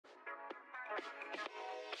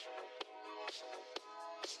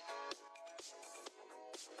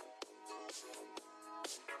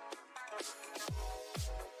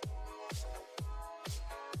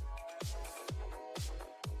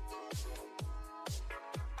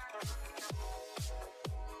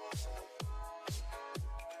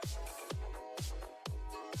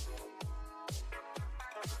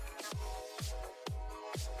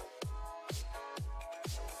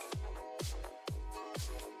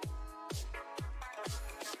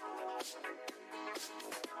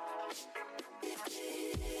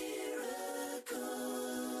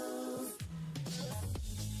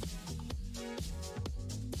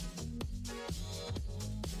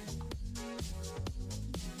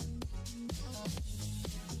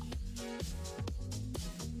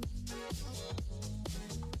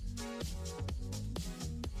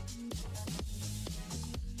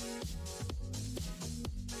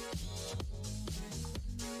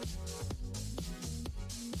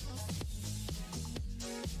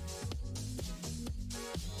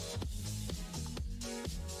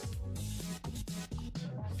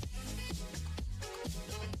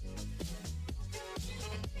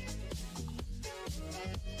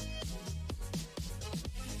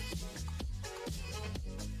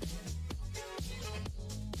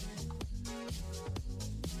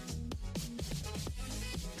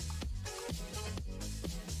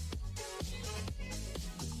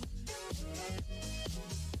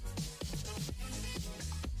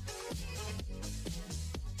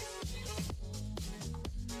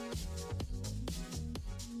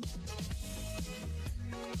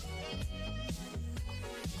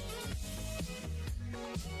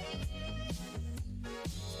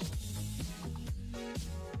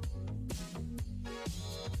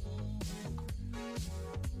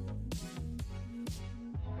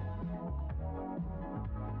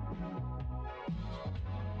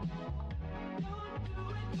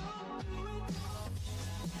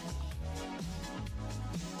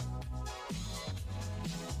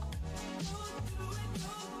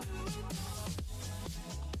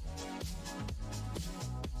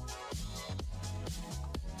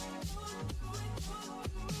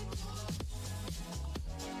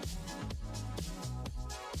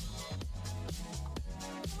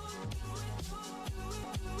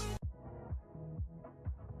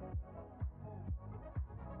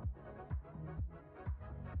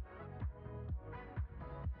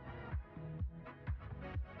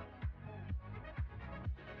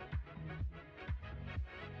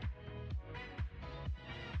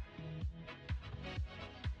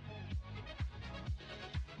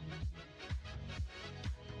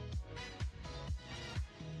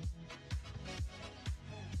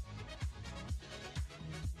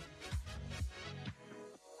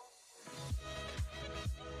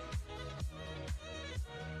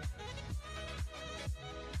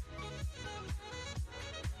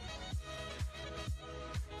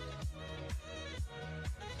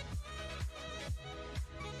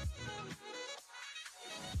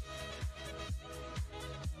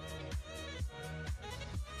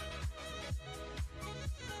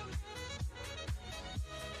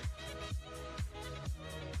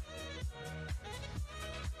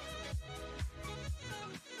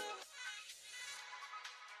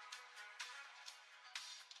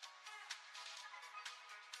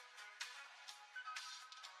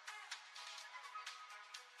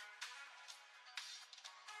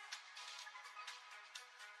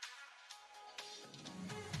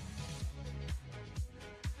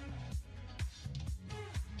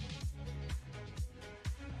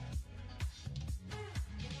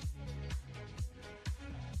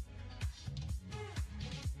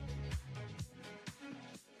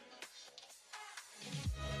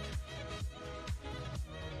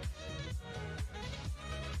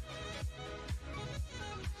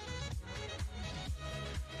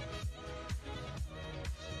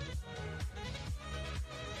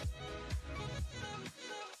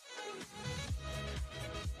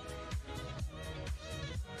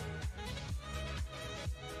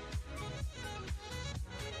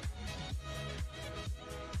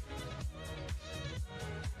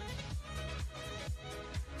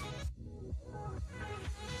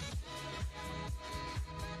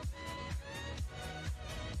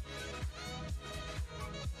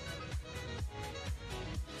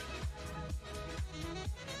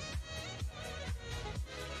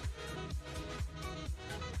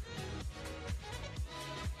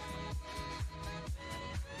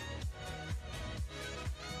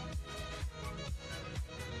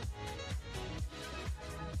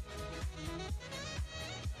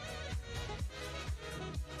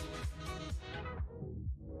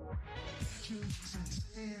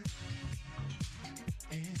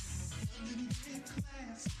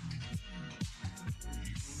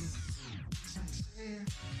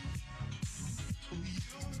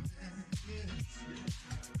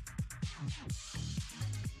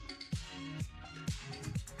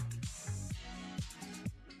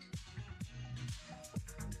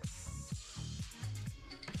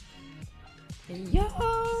Yo,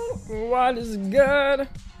 what is good,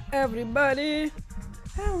 everybody?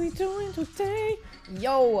 How we doing today?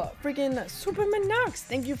 Yo, freaking Superman Knox,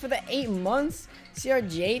 thank you for the 8 months.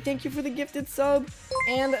 CRJ, thank you for the gifted sub.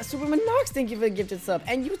 And Superman Knox, thank you for the gifted sub.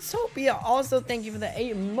 And Utopia, also thank you for the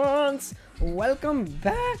 8 months. Welcome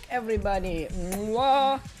back, everybody.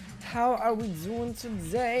 Mwah. How are we doing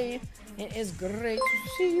today? It is great to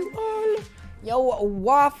see you all. Yo,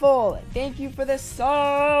 Waffle, thank you for the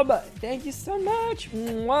sub. Thank you so much.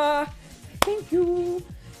 Mwah. Thank you.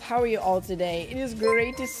 How are you all today? It is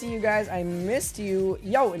great to see you guys. I missed you.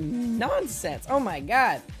 Yo, nonsense. Oh my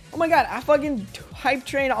god. Oh my god, I fucking hype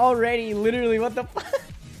train already. Literally, what the fuck?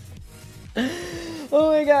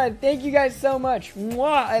 Oh my god, thank you guys so much.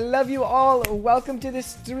 Mwah. I love you all. Welcome to the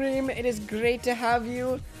stream. It is great to have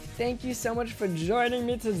you. Thank you so much for joining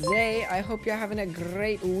me today. I hope you're having a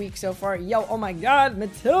great week so far. Yo, oh my god,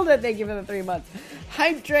 Matilda, thank you for the 3 months.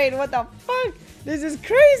 Hype train, what the fuck? This is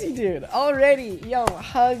crazy, dude. Already. Yo,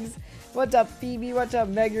 hugs. What's up, Phoebe? What's up,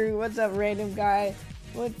 Megru? What's up, random guy?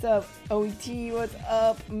 What's up, OT? What's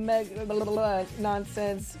up,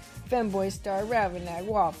 nonsense? Femboy Star, Ravenak,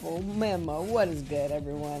 Waffle, Memo. What is good,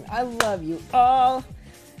 everyone? I love you all.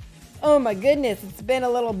 Oh my goodness, it's been a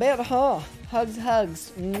little bit, huh? Hugs,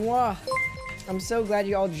 hugs. Mwah. I'm so glad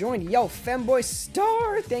you all joined. Yo, Femboy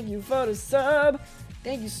Star, thank you for the sub.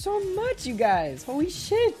 Thank you so much, you guys. Holy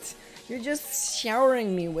shit. You're just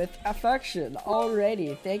showering me with affection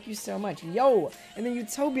already. Thank you so much. Yo, and then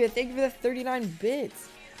Utopia, thank you for the 39 bits.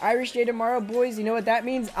 Irish Day tomorrow, boys. You know what that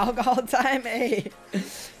means? Alcohol time, hey.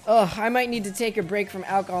 Ugh, I might need to take a break from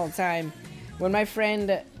alcohol time. When my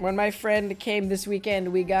friend came this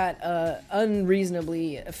weekend, we got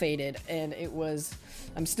unreasonably faded, and it was,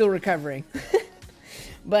 I'm still recovering.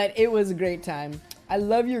 But it was a great time. I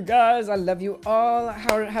love you guys. I love you all.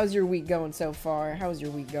 How's your week going so far? How's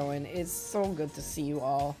your week going? It's so good to see you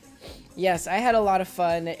all. Yes, I had a lot of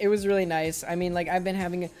fun. It was really nice. I mean, like, I've been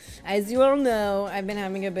having, as you all know, I've been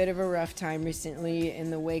having a bit of a rough time recently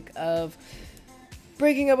in the wake of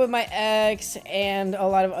breaking up with my ex and a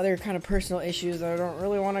lot of other kind of personal issues that I don't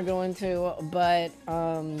really want to go into, but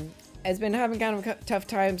it's been having kind of a tough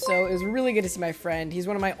time, so it was really good to see my friend. He's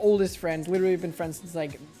one of my oldest friends, literally been friends since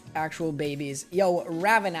like actual babies. Yo,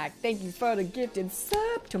 Ravenak, thank you for the gifted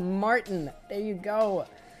sub to Martin. There you go.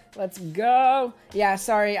 Let's go. Yeah,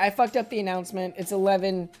 sorry, I fucked up the announcement. It's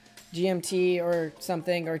 11 GMT or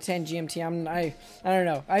something, or 10 GMT. I don't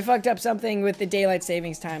know. I fucked up something with the daylight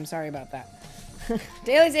savings time. Sorry about that.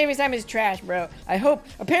 Daylight savings time is trash, bro. I hope,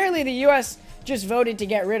 apparently the US just voted to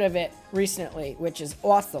get rid of it recently, which is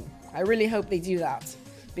awesome. I really hope they do that,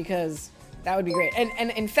 because that would be great.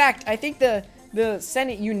 And in fact, I think the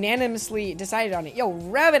Senate unanimously decided on it. Yo,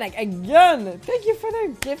 Ravenak, again, thank you for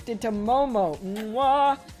the gifted to Momo.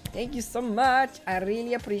 Mwah. Thank you so much. I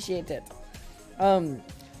really appreciate it.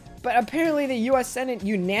 But apparently the US Senate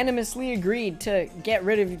unanimously agreed to get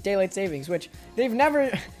rid of daylight savings, which they've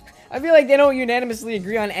never... I feel like they don't unanimously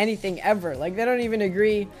agree on anything ever. Like, they don't even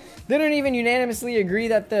unanimously agree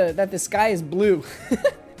that the sky is blue.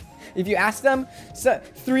 If you ask them, so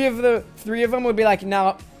three of them would be like,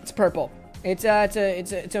 no, it's purple. It's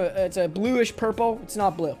a bluish purple. It's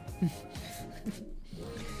not blue.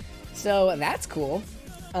 So that's cool.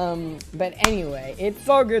 But anyway, it's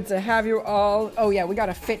so good to have you all. Oh yeah, we got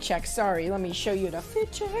a fit check. Sorry, let me show you the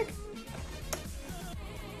fit check.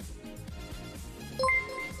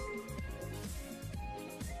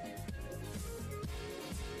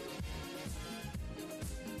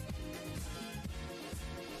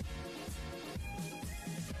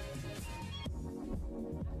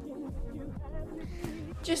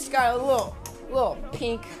 Just got a little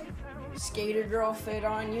pink skater girl fit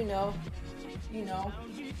on, you know how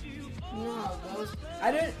it goes.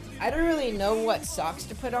 I don't really know what socks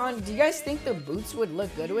to put on. Do you guys think the boots would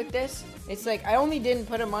look good with this? It's like, I only didn't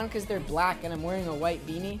put them on because they're black and I'm wearing a white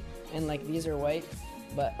beanie, and like these are white,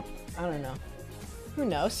 but I don't know. Who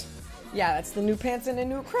knows? Yeah, that's the new pants and a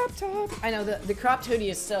new crop top. I know, the cropped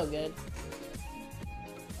hoodie is so good.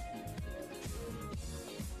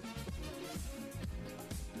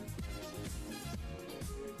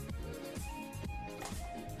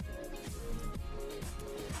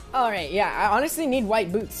 Alright, yeah, I honestly need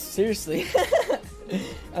white boots, seriously.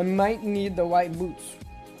 I might need the white boots.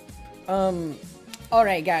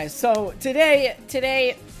 Alright guys, so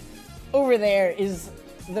today, over there is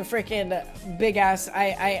the freaking big ass,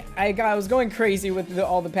 I was going crazy with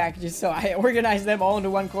all the packages, so I organized them all into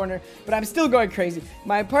one corner, but I'm still going crazy.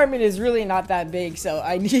 My apartment is really not that big, so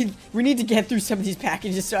we need to get through some of these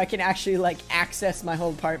packages so I can actually like access my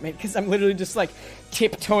whole apartment, because I'm literally just like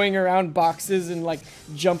tiptoeing around boxes and like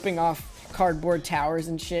jumping off cardboard towers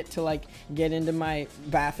and shit to like get into my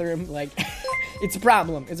bathroom. Like, it's a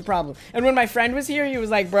problem. It's a problem. And when my friend was here, he was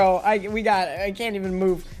like, bro, I can't even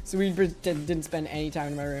move. So we didn't spend any time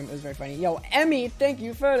in my room. It was very funny. Yo, Emmy, thank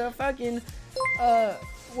you for the fucking,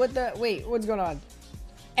 wait, what's going on?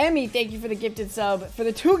 Emmy, thank you for the gifted sub, for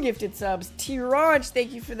the 2 gifted subs. T-Raj,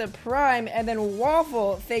 thank you for the prime. And then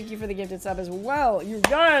Waffle, thank you for the gifted sub as well. You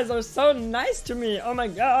guys are so nice to me. Oh my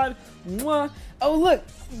god. Mwah. Oh look,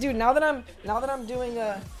 dude, now that I'm doing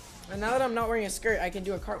now that I'm not wearing a skirt, I can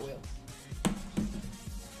do a cartwheel.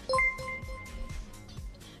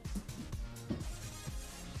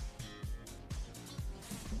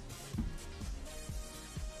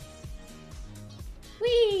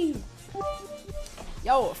 Whee!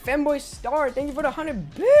 Yo, Femboy Star, thank you for the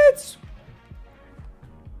 100 bits.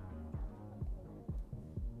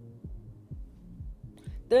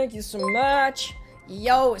 Thank you so much.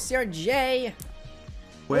 Yo, CRJ.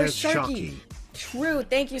 Where's Sharky? True,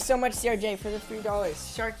 thank you so much, CRJ, for the $3.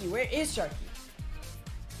 Sharky, where is Sharky?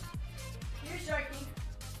 Here's Sharky.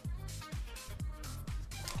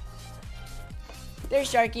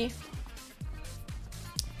 There's Sharky.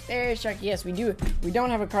 There's Sharky. Yes, we do. We don't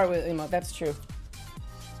have a cartwheel emote. That's true.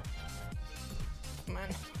 Come on.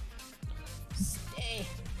 Stay.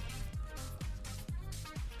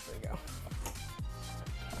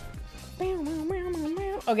 There we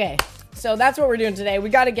go. Okay, so that's what we're doing today. We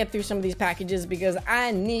got to get through some of these packages because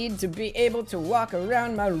I need to be able to walk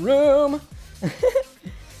around my room.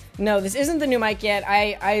 No, this isn't the new mic yet.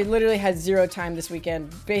 I literally had 0 time this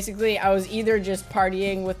weekend. Basically, I was either just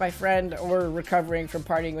partying with my friend or recovering from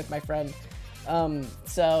partying with my friend.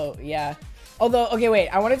 So yeah. Although, okay, wait,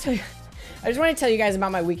 I just want to tell you guys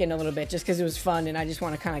about my weekend a little bit, just because it was fun, and I just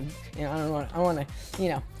want to kind of, you know, I want to, you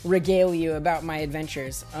know, regale you about my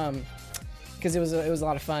adventures, because it was a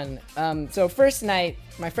lot of fun. So first night,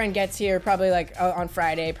 my friend gets here probably like on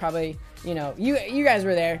Friday, probably, you know, you guys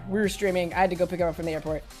were there. We were streaming. I had to go pick him up from the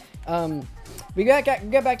airport. We got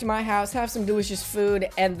back to my house, have some delicious food,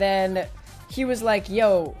 and then he was like,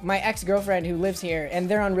 yo, my ex-girlfriend who lives here, and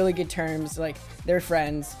they're on really good terms, like, they're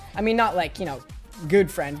friends. I mean, not like, you know,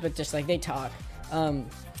 good friends, but just like they talk. And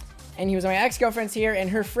he was, my ex-girlfriend's here, and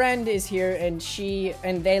her friend is here,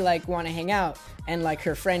 and they like want to hang out, and like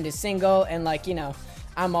her friend is single, and like, you know,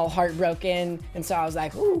 I'm all heartbroken, and so I was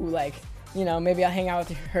like, ooh, like, you know, maybe I'll hang out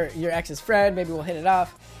with your ex's friend, maybe we'll hit it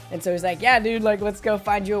off. And so he's like, yeah, dude, like, let's go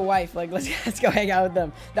find you a wife. Like, let's go hang out with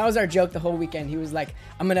them. That was our joke the whole weekend. He was like,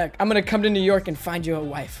 I'm gonna come to New York and find you a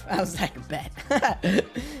wife. I was like, bet.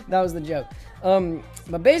 That was the joke.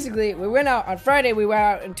 But basically, we went out on Friday. We went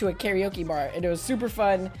out into a karaoke bar, and it was super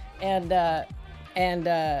fun. And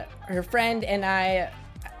her friend and I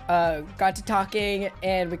got to talking,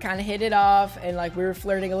 and we kind of hit it off, and like we were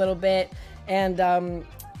flirting a little bit. And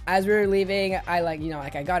as we were leaving, I like, you know,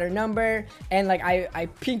 like I got her number, and like I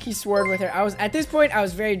pinky swore with her. At this point I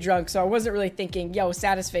was very drunk, so I wasn't really thinking, yo,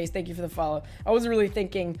 Satisface, thank you for the follow. I wasn't really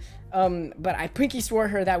thinking, but I pinky swore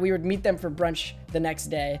her that we would meet them for brunch the next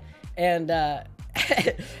day. And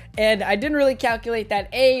and I didn't really calculate that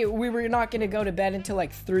A, we were not gonna go to bed until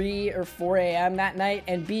like 3 or 4 a.m. that night,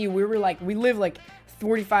 and B, we live like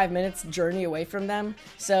 45 minutes journey away from them.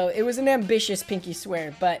 So it was an ambitious pinky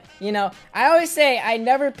swear, but you know, I always say I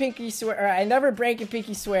never pinky swear, or I never break a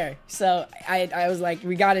pinky swear. So I was like,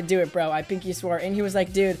 we gotta do it, bro. I pinky swore, and he was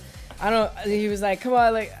like, dude, he was like, come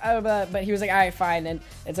on, like, but he was like, all right, fine. And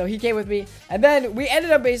so he came with me, and then we ended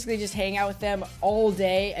up basically just hanging out with them all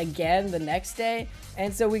day again the next day.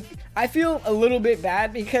 And so I feel a little bit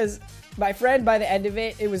bad because my friend, by the end of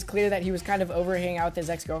it, it was clear that he was kind of over hanging out with his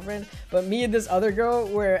ex-girlfriend, but me and this other girl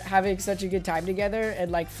were having such a good time together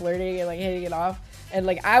and like flirting and like hitting it off. And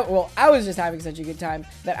like, I was just having such a good time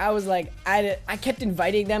that I was like, I kept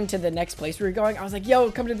inviting them to the next place we were going. I was like,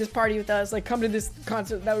 yo, come to this party with us, like come to this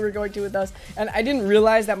concert that we were going to with us. And I didn't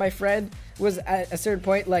realize that my friend was at a certain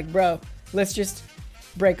point like, bro, let's just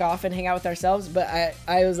break off and hang out with ourselves. But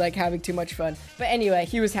I was like having too much fun. But anyway,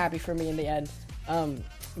 he was happy for me in the end.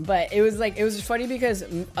 But it was funny because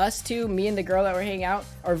us two, me and the girl that were hanging out,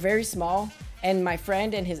 are very small, and my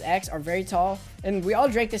friend and his ex are very tall, and we all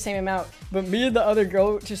drank the same amount, but me and the other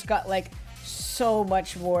girl just got like so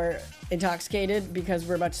much more intoxicated because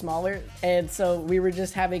we're much smaller, and so we were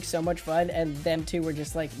just having so much fun, and them two were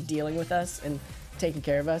just like dealing with us and taking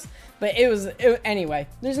care of us. But anyway,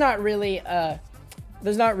 there's not really a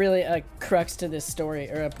crux to this story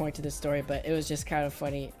or a point to this story, but it was just kind of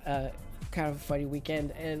funny. Kind of a funny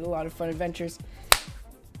weekend and a lot of fun adventures.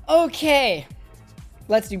 Okay,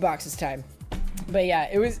 let's do boxes time. But yeah,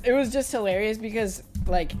 it was just hilarious because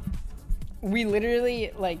like we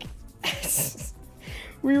literally like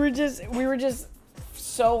we were just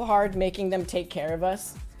so hard making them take care of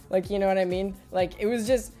us. Like, you know what I mean? Like, it was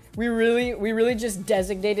just, we really just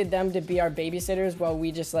designated them to be our babysitters while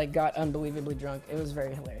we just like got unbelievably drunk. It was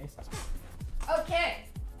very hilarious. Okay.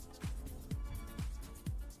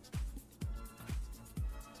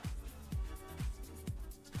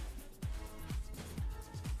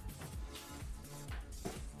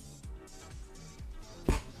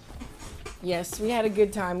 Yes, we had a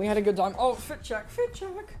good time. We had a good time. Oh, fit check, fit check.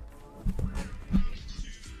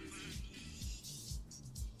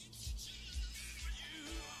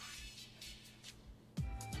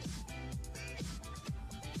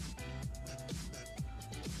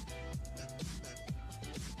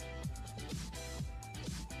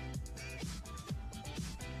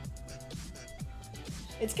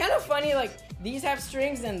 It's kind of funny, like, these have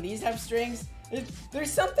strings and these have strings.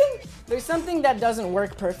 There's something that doesn't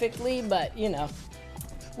work perfectly, but, you know,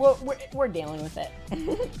 well, we're dealing with it.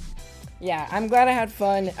 Yeah, I'm glad I had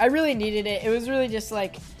fun. I really needed it. It was really just,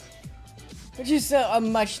 like, just a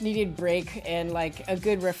much-needed break and, like, a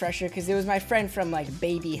good refresher, because it was my friend from, like,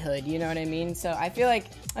 babyhood, you know what I mean? So I feel like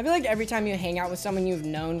every time you hang out with someone you've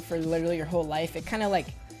known for literally your whole life, it kind of, like,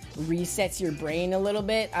 resets your brain a little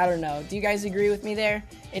bit. I don't know. Do you guys agree with me there?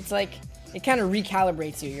 It's like, it kind of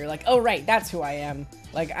recalibrates you. You're like, oh right, that's who I am.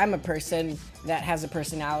 Like, I'm a person that has a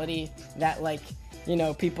personality that, like, you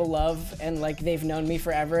know, people love, and like they've known me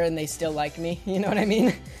forever and they still like me. You know what I mean?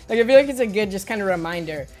 Like, I feel like it's a good just kind of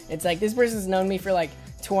reminder. It's like, this person's known me for like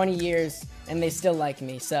 20 years and they still like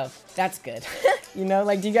me, so that's good. You know,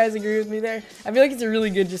 like, do you guys agree with me there? I feel like it's a really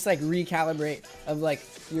good just like recalibrate of like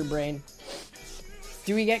your brain.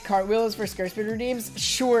 Do we get cartwheels for skirt spin redeems?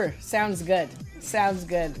 Sure, sounds good. Sounds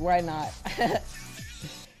good. Why not?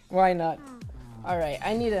 Why not? Alright,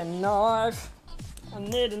 I need a knife. I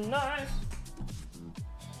need a knife.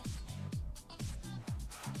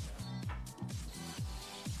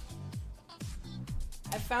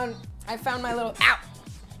 I found my little, ow!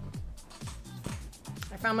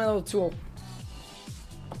 I found my little tool,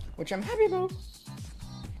 which I'm happy about.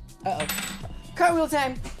 Uh-oh. Cartwheel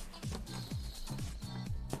time!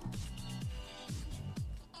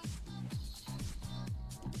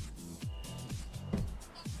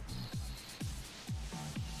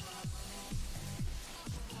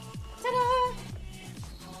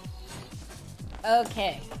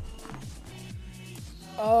 Okay.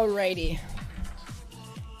 Alrighty.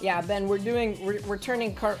 Yeah, Ben, we're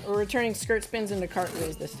turning skirt spins into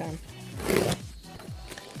cartwheels this time.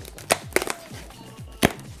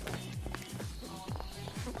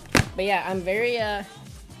 But yeah, I'm very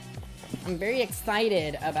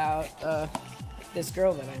excited about this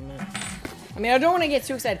girl that I met. I mean, I don't want to get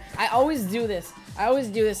too excited. I always do this.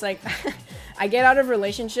 Like, I get out of a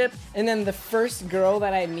relationship, and then the first girl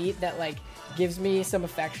that I meet that like gives me some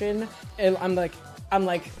affection, and I'm like,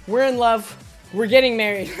 we're in love, we're getting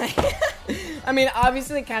married. I mean,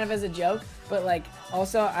 obviously kind of as a joke, but like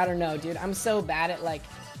also, I don't know, dude, I'm so bad at like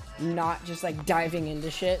not just like diving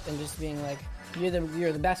into shit and just being like,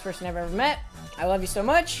 you're the best person I've ever met, I love you so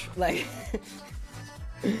much, like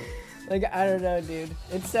like, I don't know, dude,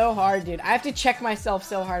 it's so hard, dude. I have to check myself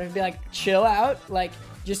so hard to be like, chill out, like,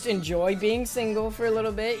 just enjoy being single for a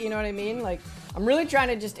little bit, you know what I mean? Like, I'm really trying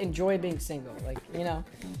to just enjoy being single, like, you know?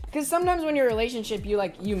 Because sometimes when you're in a relationship,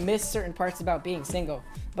 you miss certain parts about being single.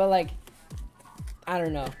 But, like, I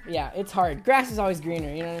don't know. Yeah, it's hard. Grass is always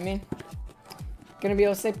greener, you know what I mean? Gonna be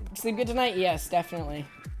able to sleep good tonight? Yes, definitely.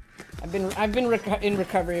 I've been in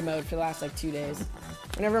recovery mode for the last, like, 2 days.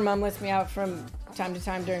 Whenever Mom lets me out from time to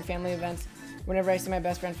time during family events, whenever I see my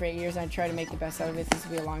best friend for 8 years, I try to make the best out of it. This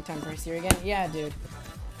will be a long time for us here again. Yeah, dude.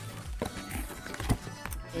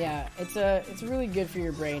 Yeah, it's really good for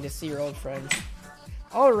your brain to see your old friends.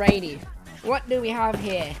 Alrighty, what do we have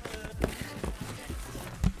here?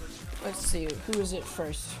 Let's see, who is it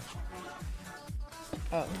first?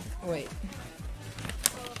 Oh, wait.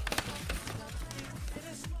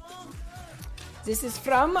 This is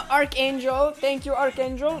from Archangel. Thank you,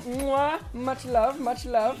 Archangel. Mwah. Much love, much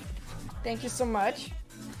love. Thank you so much.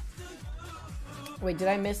 Wait, did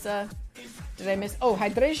I miss, oh,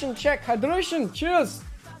 hydration check, hydration, cheers!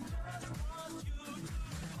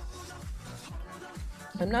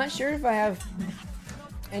 I'm not sure if I have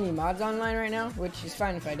any mods online right now, which is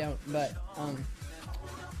fine if I don't, but,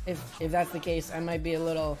 if that's the case, I might be a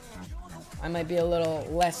little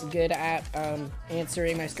less good at,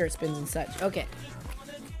 answering my skirt spins and such. Okay.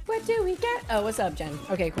 What do we get? Oh, what's up, Jen?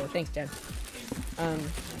 Okay, cool, thanks, Jen.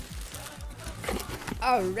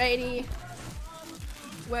 Alrighty.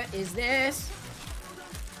 What is this?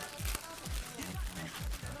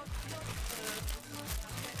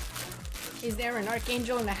 Is there an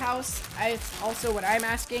Archangel in the house? It's also what I'm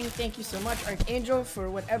asking. Thank you so much, Archangel, for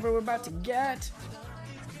whatever we're about to get.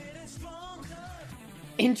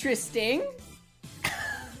 Interesting.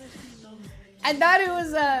 I thought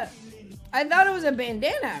it was a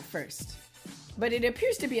bandana at first, but it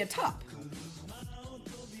appears to be a top.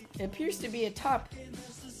 It appears to be a top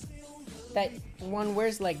that one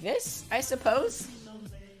wears like this, I suppose.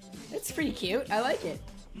 It's pretty cute. I like it.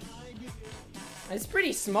 It's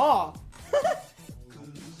pretty small.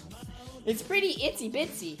 It's pretty itsy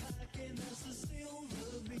bitsy.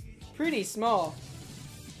 Pretty small.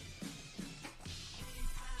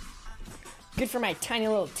 Good for my tiny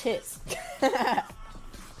little tits.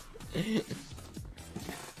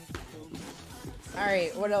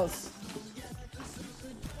 Alright, what else?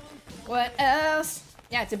 What else?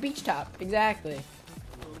 Yeah, it's a beach top. Exactly.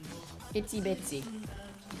 Itsy bitsy.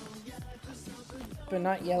 But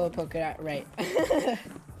not yellow polka dot, right.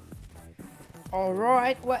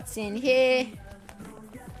 Alright, what's in here?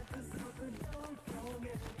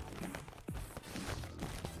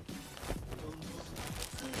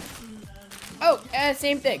 Oh,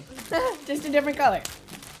 same thing. Just a different color.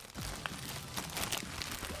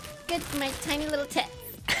 Good for my tiny little tits.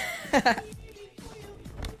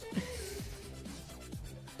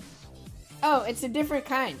 Oh, it's a different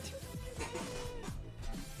kind.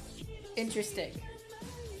 Interesting.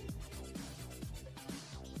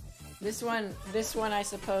 This one I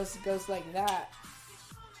suppose goes like that.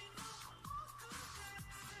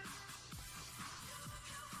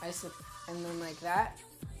 And then like that.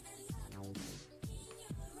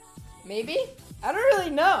 Maybe? I don't really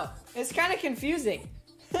know. It's kind of confusing.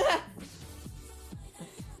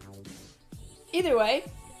 Either way,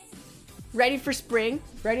 ready for spring,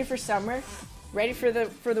 ready for summer, ready for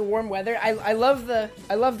the warm weather. I love the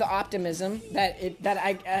optimism that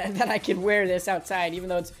I could wear this outside, even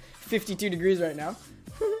though it's 52 degrees right now.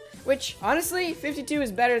 Which honestly, 52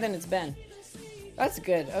 is better than it's been. That's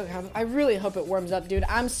good. Oh, I really hope it warms up, dude.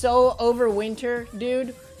 I'm so over winter,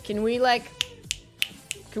 dude. Can we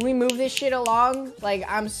move this shit along? Like,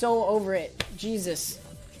 I'm so over it. Jesus.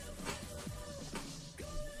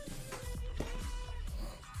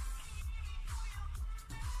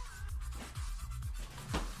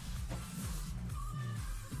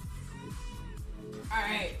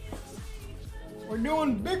 Alright. We're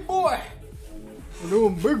doing big boy. We're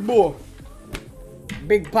doing big boy.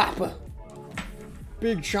 Big Papa.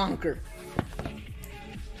 Big chunker.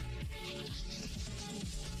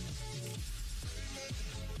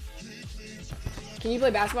 Can you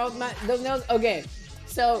play basketball with those nails? Okay,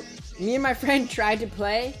 so me and my friend tried to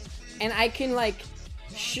play, and I can like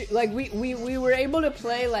shoot. Like we were able to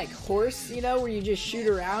play like horse, you know, where you just shoot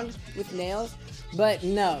around with nails. But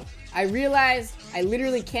no, I realized I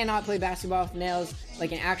literally cannot play basketball with nails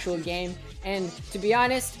like an actual game. And to be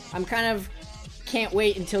honest, I'm kind of can't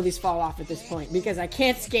wait until these fall off at this point, because I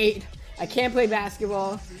can't skate, I can't play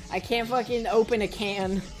basketball, I can't fucking open a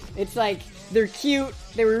can. It's like, they're cute,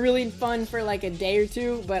 they were really fun for like a day or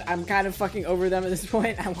two, but I'm kind of fucking over them at this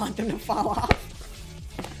point. I want them to fall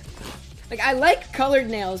off. Like, I like colored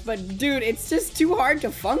nails, but dude, it's just too hard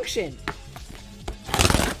to function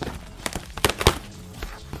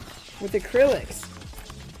with acrylics.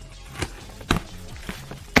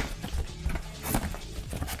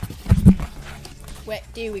 What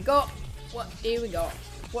do we go? What do we go?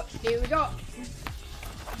 What do we go?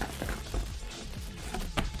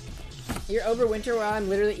 You're over winter while I'm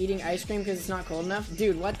literally eating ice cream because it's not cold enough?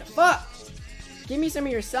 Dude, what the fuck? Give me some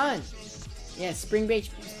of your sun. Yeah, spring break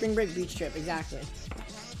beach trip, exactly.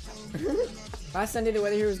 Last Sunday the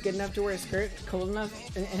weather here was good enough to wear a skirt, cold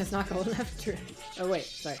enough, and it's not cold enough to... Oh wait,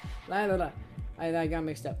 sorry. I got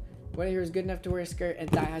mixed up. Weather here was good enough to wear a skirt and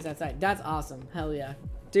thigh highs outside. That's awesome. Hell yeah.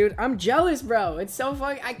 Dude, I'm jealous, bro. It's so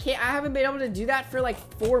fucking... I haven't been able to do that for like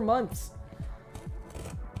 4 months.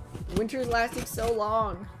 Winter's lasting so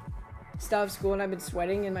long. Still have school and I've been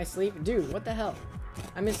sweating in my sleep. Dude, what the hell?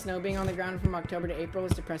 I miss snow being on the ground from October to April.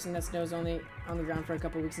 It's depressing that snow's only on the ground for a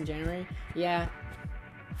couple weeks in January. Yeah,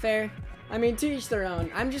 fair. I mean, to each their own.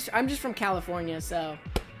 I'm just from California, so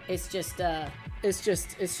it's just too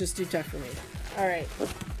tough for me. All right,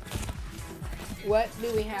 what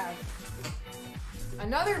do we have?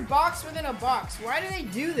 Another box within a box. Why do they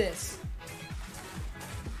do this?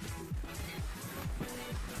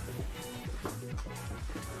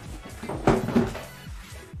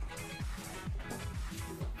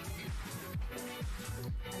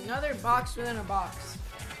 Another box within a box.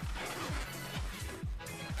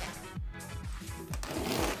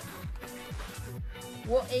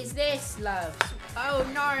 What is this, loves? Oh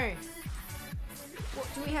no! What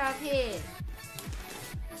do we have here?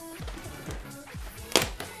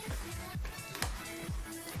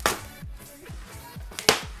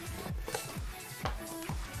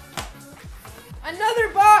 Another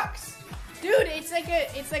box! Dude, it's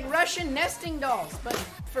like Russian nesting dolls, but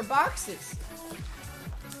for boxes.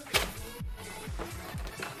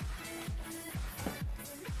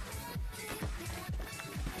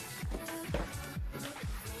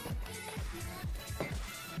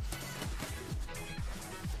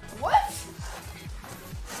 What?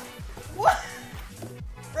 What?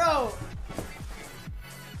 Bro.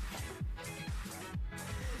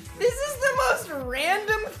 This is the most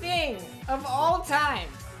random thing of all time.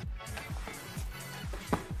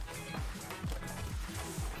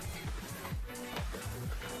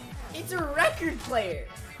 It's a record player.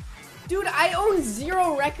 Dude, I own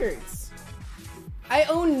 0 records. I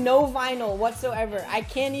own no vinyl whatsoever. I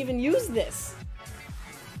can't even use this.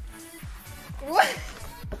 What?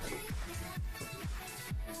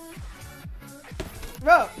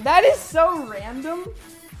 Bro, that is so random.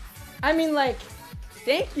 I mean, like,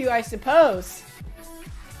 thank you, I suppose.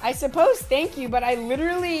 Thank you, but I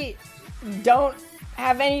literally don't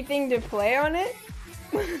have anything to play on it.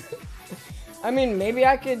 I mean, maybe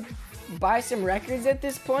I could buy some records at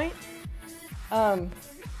this point. But,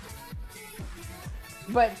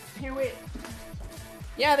 here, wait.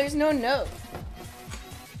 Yeah, there's no note.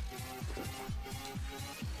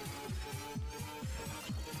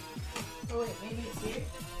 Oh, wait, maybe it's here?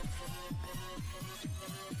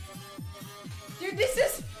 Dude,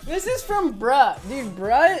 this is from Bruh. Dude,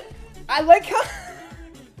 Bruh, I like how...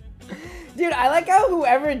 Dude, I like how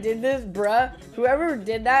whoever did this, Bruh, whoever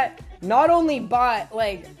did that, not only bought,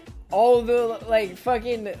 like, all the, like,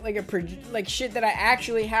 fucking, like, shit that I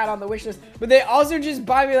actually had on the wish list, but they also just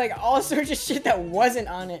bought me, like, all sorts of shit that wasn't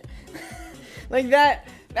on it. Like that,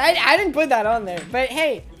 I didn't put that on there, but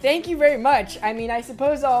hey, thank you very much. I mean, I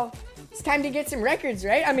suppose it's time to get some records,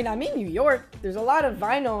 right? I mean, I'm in New York. There's a lot of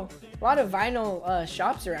vinyl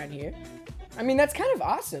shops around here. I mean, that's kind of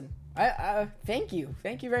awesome. Thank you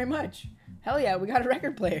very much. Hell yeah, we got a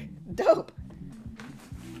record player. Dope.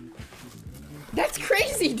 That's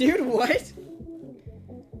crazy, dude. What?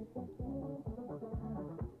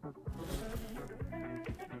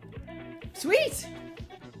 Sweet.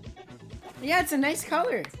 Yeah, it's a nice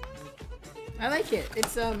color. I like it.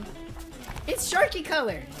 It's Sharky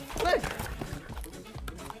color. Look.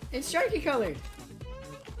 It's Sharky colored.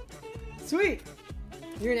 Sweet.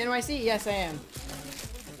 You're in NYC? Yes, I am.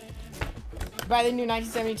 By the new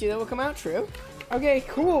 1972 that will come out? True. Okay,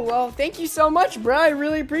 cool. Well, thank you so much, bro. I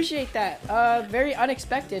really appreciate that. Very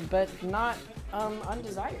unexpected, but not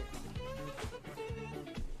undesired.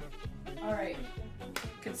 All right.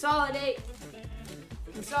 Consolidate.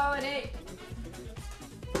 Consolidate.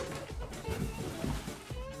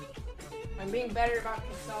 I'm being better about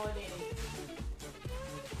consolidating.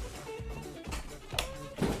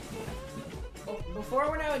 Before,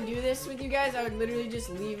 when I would do this with you guys, I would literally just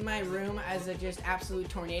leave my room as a just absolute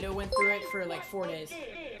tornado went through it for like 4 days.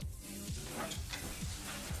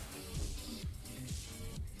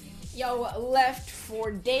 Yo, left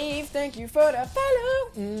for Dave. Thank you for the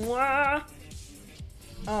follow. Mwah.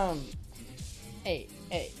 Hey.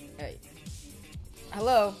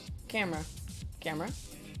 Hello, camera. Camera.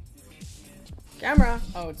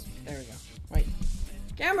 Oh, it's there. We go. Wait,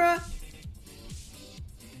 camera.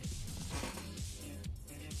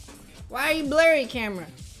 Why are you blurry, camera?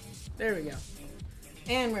 There we go.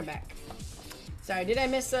 And we're back. Sorry, did I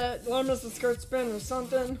miss a skirt spin or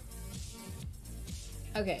something?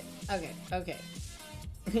 Okay.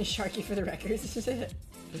 Sharky for the records.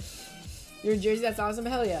 Your jersey, that's awesome.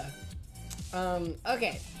 Hell yeah.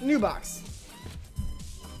 Okay, new box.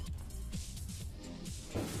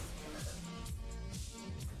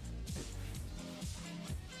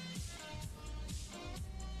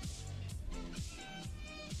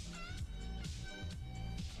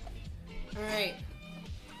 All right,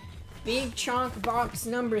 big chonk box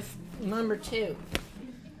number 2.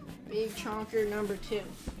 Big chonker number 2.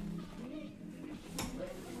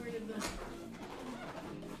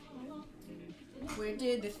 Where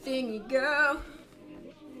did the thingy go?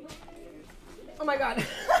 Oh my god.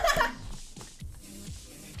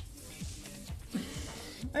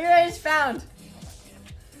 Look what I just found.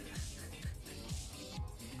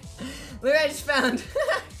 Look what I just found.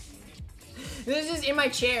 This is just in my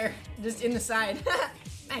chair, just in the side.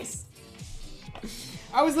 Nice.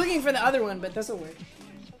 I was looking for the other one, but this will work.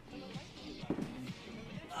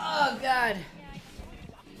 Oh god.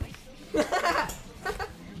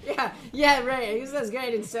 Yeah, right. I guess that's good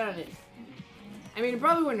I didn't sit on it. I mean, it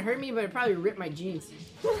probably wouldn't hurt me, but it probably ripped my jeans.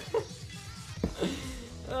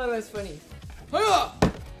 Oh, that's funny.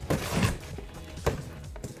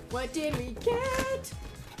 What did we get?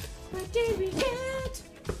 What did we get?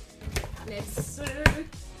 Let's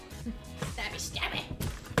stabby Stab it.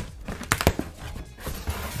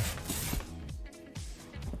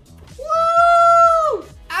 Woo!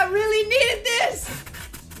 I really needed this.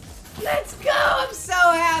 Let's go. I'm so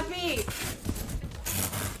happy.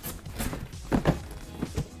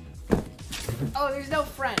 Oh, there's no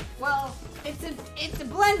front. Well, it's a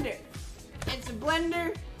blender. It's a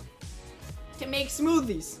blender to make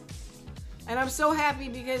smoothies. And I'm so happy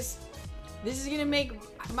because this is gonna make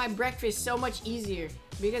my breakfast so much easier,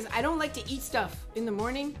 because I don't like to eat stuff in the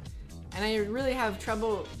morning and I really have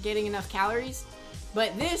trouble getting enough calories.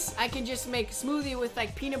 But this, I can just make a smoothie with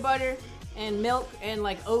like peanut butter and milk and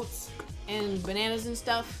like oats and bananas and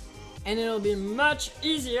stuff, and it'll be much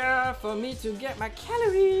easier for me to get my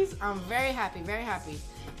calories. I'm very happy, very happy.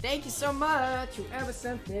 Thank you so much, whoever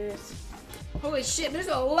sent this. Holy shit, there's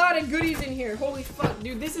a lot of goodies in here. Holy fuck,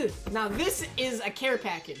 dude, this is a care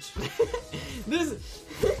package.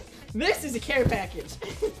 This is a care package.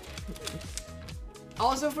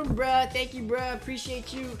 Also from bruh, thank you bruh,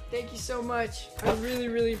 appreciate you. Thank you so much. I really,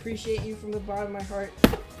 really appreciate you from the bottom of my heart.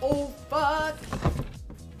 Oh fuck.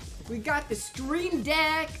 We got the Stream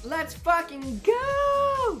Deck. Let's fucking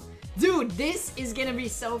go. Dude, this is gonna be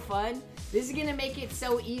so fun. This is gonna make it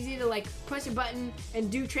so easy to like push a button and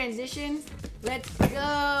do transitions. Let's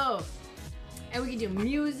go. And we can do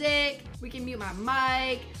music. We can mute my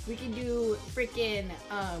mic. We can do freaking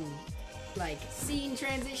like scene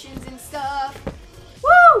transitions and stuff.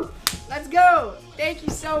 Woo! Let's go. Thank you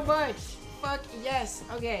so much. Fuck yes.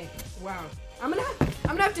 Okay. Wow. I'm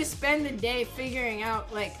gonna have to spend the day figuring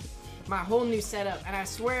out like my whole new setup, and I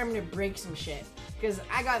swear I'm gonna break some shit. Cause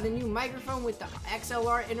I got the new microphone with the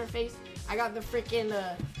XLR interface. I got the freaking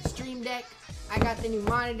Stream Deck. I got the new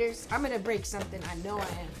monitors. I'm gonna break something. I know I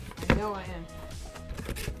am. I know I am.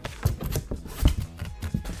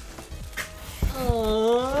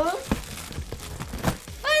 Oh,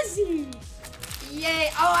 fuzzy! Yay!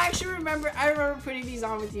 Oh, I actually remember. I remember putting these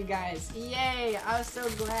on with you guys. Yay! I was so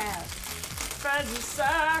glad. Fuzzy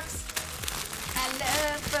socks. I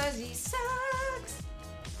love fuzzy socks.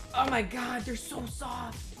 Oh my god, they're so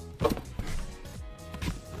soft. Oh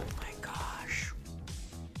my gosh.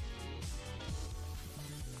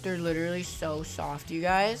 They're literally so soft, you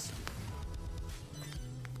guys.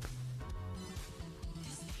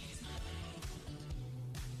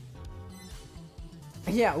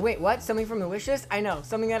 Yeah, wait, what? Something from the wish list? I know,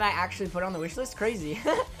 something that I actually put on the wish list? Crazy.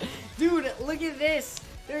 Dude, look at this.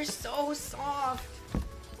 They're so soft.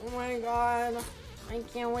 Oh my god. I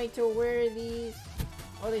can't wait to wear these.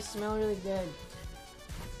 Oh, they smell really good.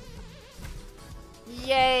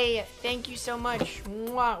 Yay! Thank you so much.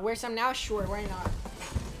 Mwah. Wear some now? Sure, why not?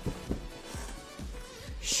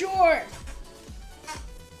 Sure!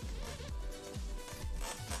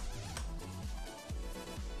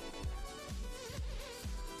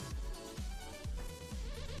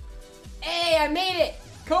 Hey, I made it!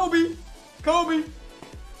 Kobe! Kobe!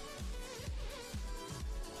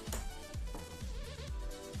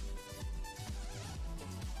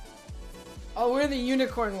 Oh, we're the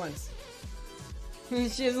unicorn ones.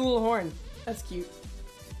 She has a little horn. That's cute.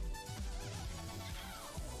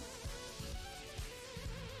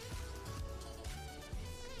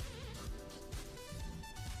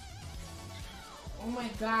 Oh my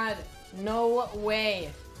god. No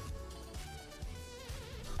way.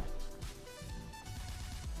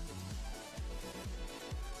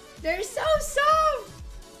 They're so soft!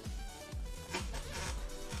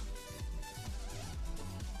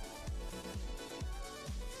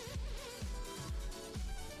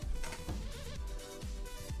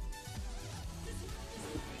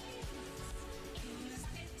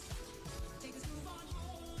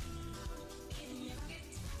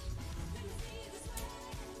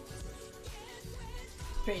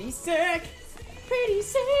 Pretty sick! Pretty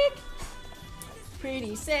sick!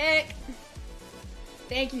 Pretty sick!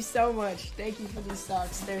 Thank you so much. Thank you for these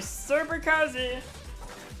socks. They're super cozy.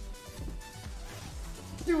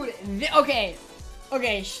 Dude, okay.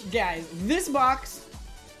 Okay, guys. This box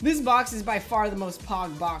is by far the most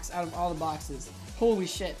pog box out of all the boxes. Holy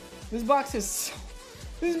shit. This box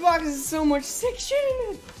has so much sick shit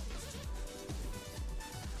in it.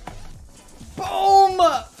 Boom!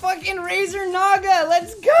 Fucking Razor Naga.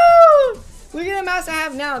 Let's go! Look at the mouse I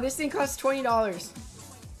have now. This thing costs $20.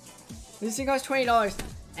 This thing costs $20,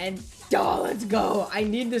 and let's go. I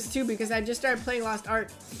need this too because I just started playing Lost Ark,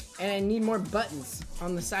 and I need more buttons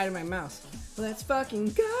on the side of my mouse. Let's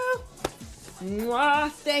fucking go.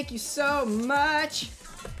 Mwah, thank you so much.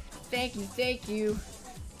 Thank you, thank you.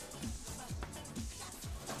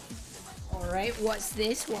 All right, what's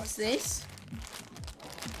this? What's this?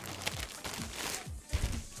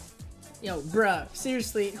 Yo, bruh,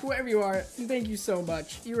 seriously, whoever you are, thank you so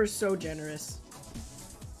much. You are so generous.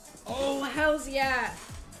 Oh, hells yeah!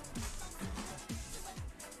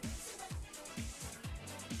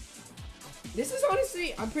 This is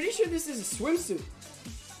honestly, I'm pretty sure this is a swimsuit.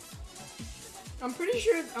 I'm pretty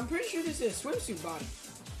sure this is a swimsuit bottom.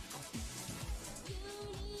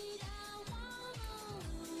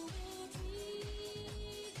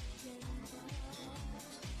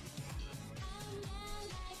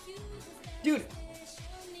 Dude,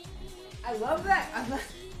 I love that.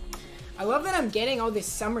 I love that I'm getting all this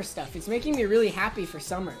summer stuff. It's making me really happy for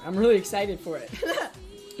summer. I'm really excited for it.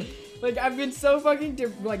 Like, I've been so fucking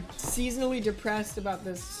seasonally depressed about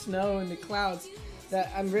the snow and the clouds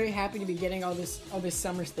that I'm very happy to be getting all this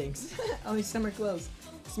summer things. All these summer clothes.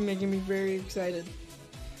 It's making me very excited.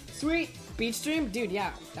 Sweet. Beach stream? Dude,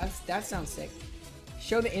 yeah. That sounds sick.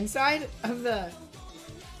 Show the inside of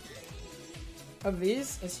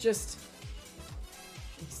these. It's just...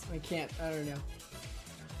 I can't. I don't know.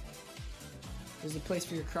 There's a place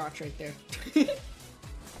for your crotch right there.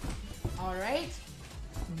 Alright.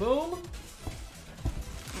 Boom.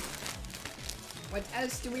 What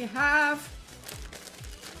else do we have?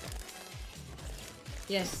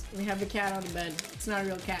 Yes, we have the cat on the bed. It's not a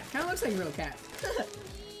real cat. Kind of looks like a real cat.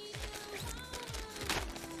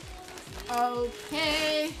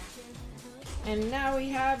 Okay. And now we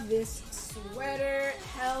have this sweater.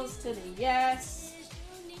 Hells to the yes.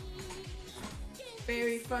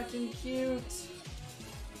 Very fucking cute.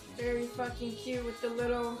 Very fucking cute with the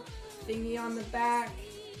little thingy on the back.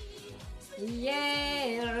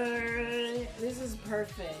 Yeah. This is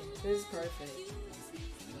perfect. This is perfect.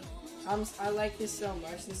 I like this so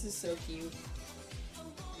much. This is so cute.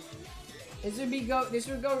 This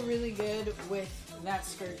would go really good with that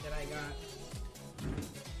skirt that I got.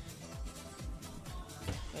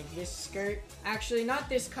 Like this skirt. Actually, not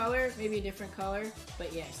this color. Maybe a different color.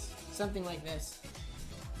 But yes, something like this.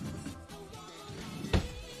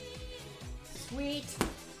 Sweet.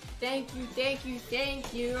 Thank you, thank you,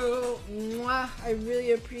 thank you. Mwah. I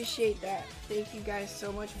really appreciate that. Thank you guys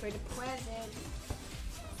so much for the present.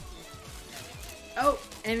 Oh,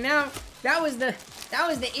 and now that was the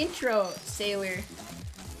intro sailor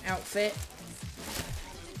outfit.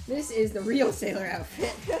 This is the real sailor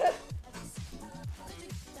outfit.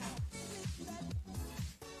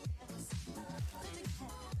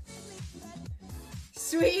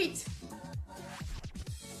 Sweet.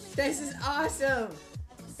 This is awesome.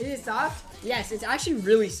 Is it soft? Yes, it's actually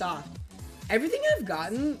really soft. Everything I've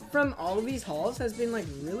gotten from all of these hauls has been like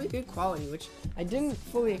really good quality, which I didn't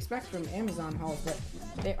fully expect from Amazon hauls, but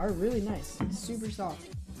they are really nice. Super soft.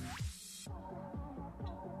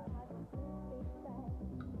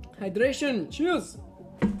 Hydration. Cheers.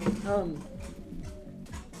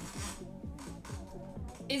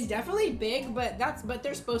 It's definitely big, but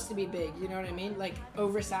they're supposed to be big. You know what I mean? Like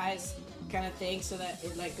oversized kind of thing, so that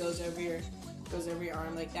it like goes over your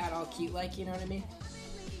arm like that, all cute like. You know what I mean?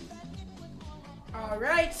 All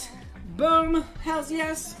right. Boom. Hells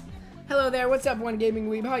yes. Hello there. What's up, One Gaming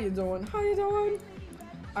Weeb? How you doing? How you doing?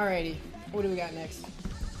 Alrighty. What do we got next?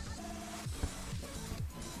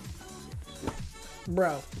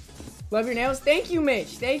 Bro. Love your nails. Thank you,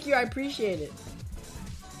 Mitch. Thank you. I appreciate it.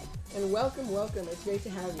 And welcome, welcome. It's great to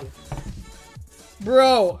have you.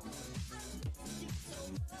 Bro.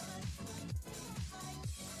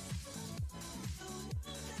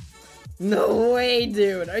 No way,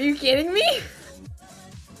 dude. Are you kidding me?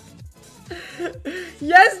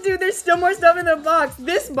 Yes, dude. There's still more stuff in the box.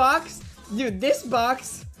 This box, dude, this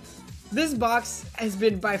box has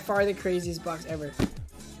been by far the craziest box ever.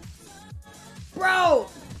 Bro.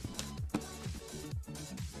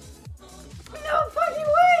 No fucking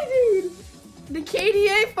way, dude! The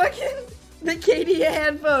KDA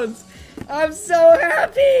headphones. I'm so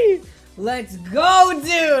happy. Let's go,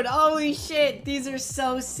 dude. Holy shit. These are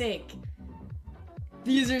so sick.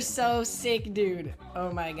 These are so sick, dude.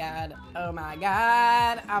 Oh my god. Oh my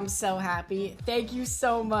god. I'm so happy. Thank you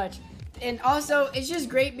so much. And also, it's just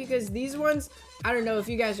great because these ones, I don't know if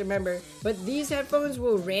you guys remember, but these headphones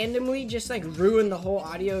will randomly just like ruin the whole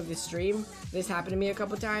audio of the stream. This happened to me a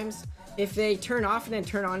couple times. If they turn off and then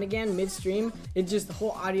turn on again mid-stream, it just, the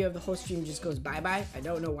whole audio of the whole stream just goes bye-bye. I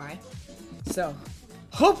don't know why. So,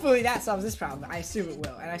 hopefully that solves this problem. I assume it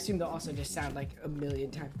will. And I assume they'll also just sound like a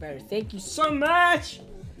million times better. Thank you so much!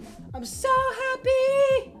 I'm so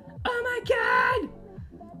happy! Oh my god!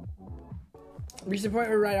 Reach the point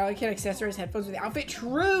where Rynali can accessorize headphones with the outfit.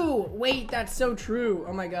 True! Wait, that's so true.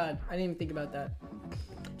 Oh my god. I didn't even think about that.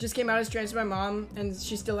 Just came out as trans to my mom, and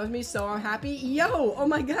she still loves me, so I'm happy. Yo! Oh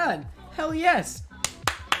my god! Hell yes!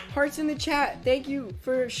 Hearts in the chat. Thank you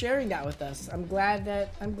for sharing that with us. I'm glad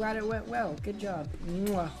it went well. Good job.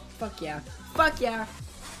 Mwah. Fuck yeah. Fuck yeah.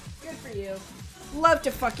 Good for you. Love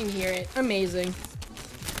to fucking hear it. Amazing.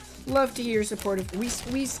 Love to hear supportive.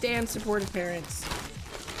 We stand supportive parents.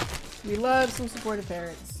 We love some supportive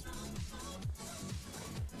parents.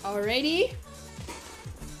 Alrighty.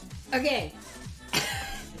 Okay.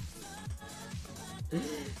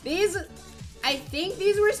 I think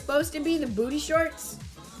these were supposed to be the booty shorts,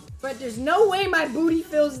 but there's no way my booty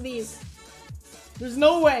fills these. There's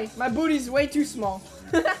no way. My booty's way too small.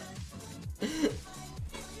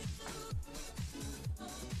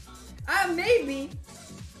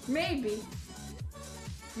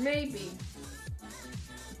 Maybe.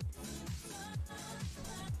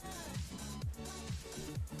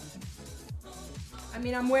 I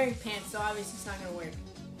mean, I'm wearing pants, so obviously it's not gonna work.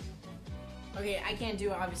 Okay, I can't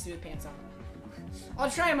do it obviously with pants on. I'll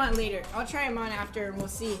try them on later. I'll try them on after, and we'll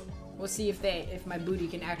see. We'll see if my booty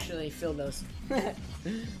can actually fill those.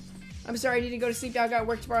 I'm sorry, I need to go to sleep. Y'all got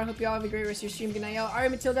work tomorrow. I hope y'all have a great rest of your stream. Good night, y'all. Alright,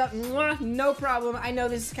 Matilda. Mwah, no problem. I know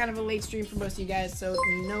this is kind of a late stream for most of you guys, so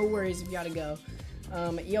no worries if you gotta go.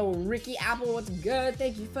 Yo, Ricky Apple, what's good?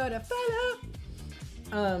 Thank you for the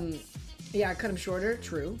follow. Yeah, I cut them shorter.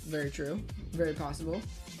 True. Very true. Very possible.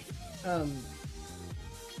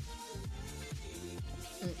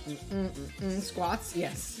 Squats,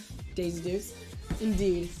 yes. Daisy Dukes.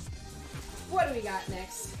 Indeed. What do we got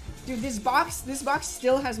next? Dude, this box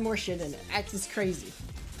still has more shit in it. It's crazy.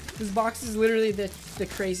 This box is literally the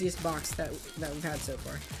craziest box that we've had so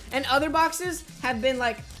far. And other boxes have been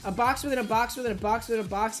like a box within a box within a box within a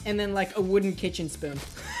box, and then like a wooden kitchen spoon.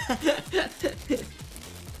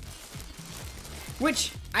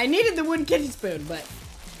 Which, I needed the wooden kitchen spoon, but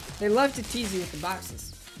they love to tease you with the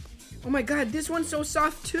boxes. Oh my god, this one's so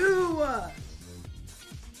soft too!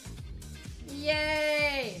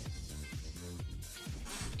 Yay!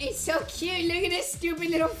 It's so cute. Look at this stupid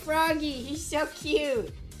little froggy. He's so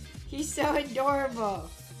cute. He's so adorable.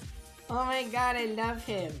 Oh my god, I love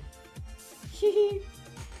him.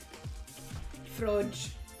 Frodge.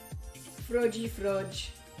 Frodgy Frodge.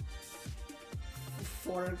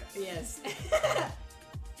 Fork, yes.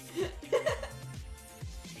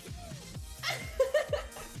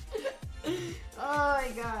 Oh my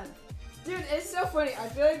god. Dude, it's so funny. I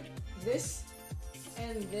feel like this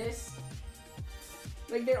and this,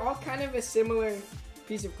 like, they're all kind of a similar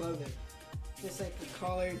piece of clothing. Just like a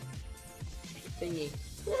collared thingy.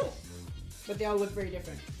 But they all look very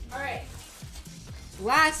different. Alright.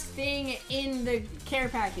 Last thing in the care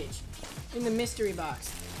package. In the mystery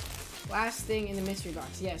box. Last thing in the mystery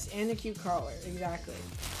box. Yes, and the cute collar. Exactly.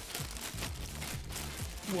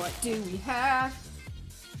 What do we have?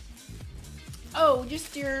 Oh,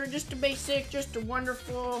 just a basic, just a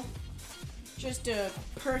wonderful, just a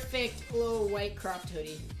perfect little white cropped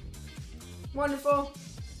hoodie. Wonderful.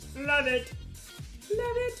 Love it.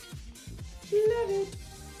 Love it. Love it.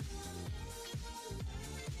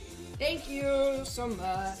 Thank you so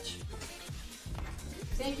much.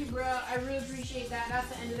 Thank you, bro. I really appreciate that. That's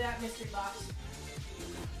the end of that mystery box.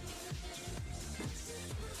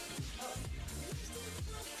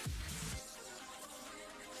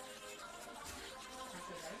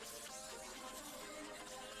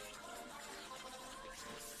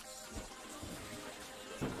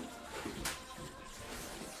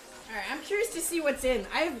 Alright, I'm curious to see what's in.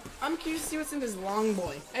 I'm curious to see what's in this long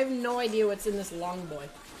boy. I have no idea what's in this long boy.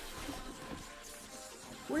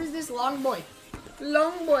 Where's this long boy?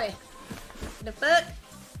 Long boy. The fuck?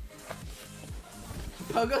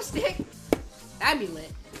 Pogo stick? That'd be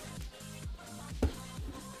lit.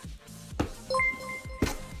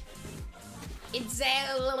 It's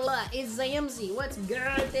Zamzy. What's good?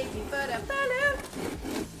 Thank you for the follow.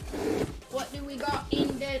 What do we got in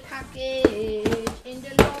the package? In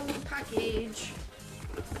the long package.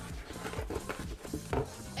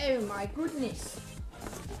 Oh my goodness.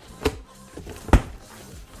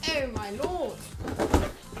 Oh my lord.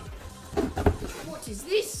 What is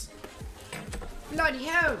this? Bloody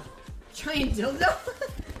hell. Giant dildo?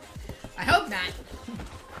 I hope not.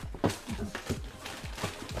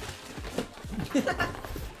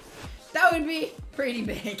 That would be pretty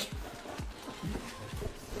big.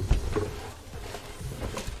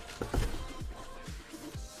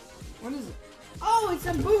 What is it? Oh, it's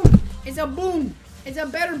a boom. It's a boom. It's a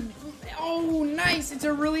better. Oh, nice. It's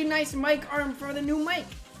a really nice mic arm for the new mic.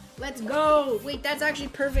 Let's go. Wait, that's actually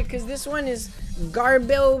perfect because this one is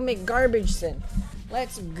Garbill McGarbageson.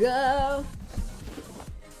 Let's go.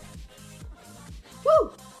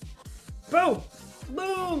 Woo! Boom!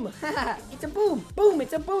 Boom! It's a boom! Boom!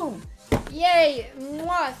 It's a boom! Yay!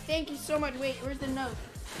 Mwah! Thank you so much. Wait, where's the note?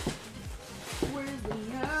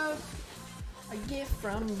 worthy of a gift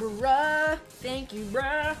from bruh. Thank you,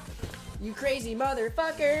 bruh. You crazy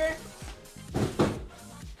motherfucker.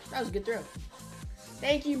 That was a good throw.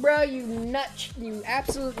 Thank you, bro. You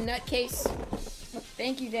absolute nutcase.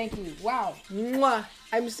 Thank you, thank you. Wow. Mwah.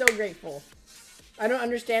 I'm so grateful. I don't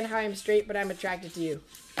understand how I'm straight, but I'm attracted to you.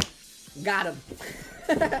 Got him.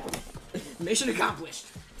 Mission accomplished.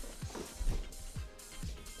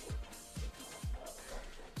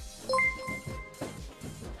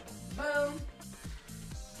 Boom.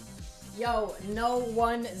 Yo, no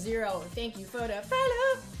 1-0. Thank you for the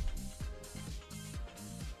follow.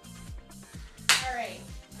 Alright.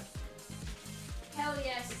 Hell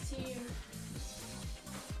yes, team.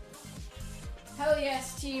 Hell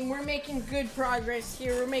yes, team. We're making good progress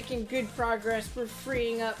here. We're making good progress. We're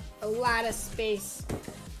freeing up a lot of space.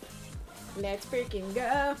 Let's freaking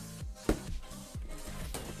go.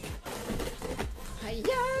 Hiya.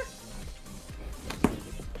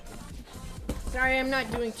 Sorry, I'm not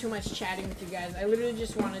doing too much chatting with you guys. I literally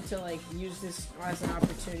just wanted to like use this as an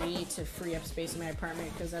opportunity to free up space in my apartment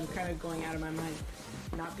because I'm kind of going out of my mind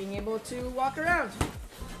not being able to walk around.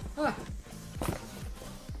 Huh.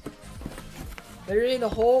 Literally the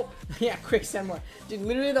whole, yeah, quick, send more. Dude,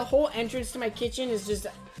 literally the whole entrance to my kitchen is just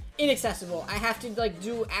inaccessible. I have to like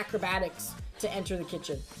do acrobatics to enter the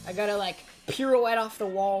kitchen. I gotta like pirouette off the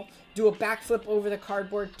wall, do a backflip over the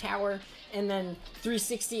cardboard tower, and then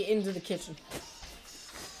 360 into the kitchen.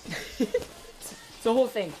 It's the whole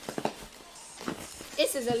thing.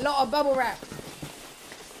 This is a lot of bubble wrap.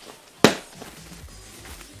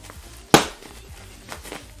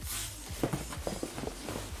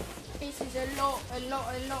 This is a lot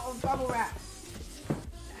of bubble wrap.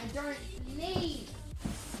 I don't need.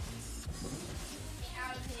 Get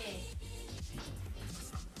out of here.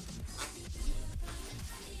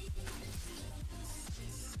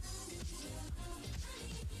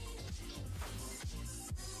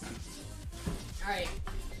 Alright.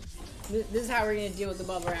 This is how we're gonna deal with the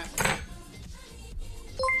bubble wrap.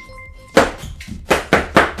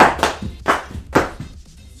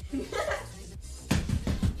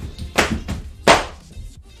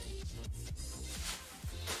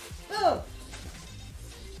 Boom!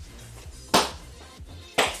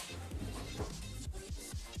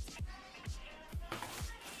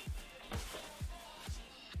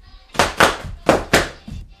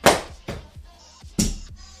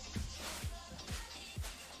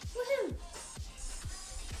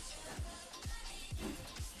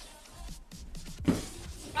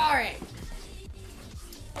 Alright.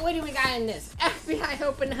 What do we got in this? FBI,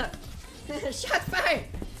 open up. Shots fired.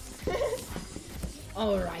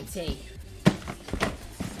 Alrighty.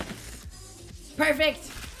 Perfect.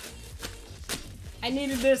 I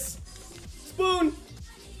needed this. Spoon.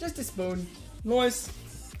 Just a spoon. Nice.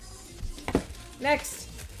 Next.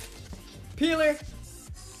 Peeler.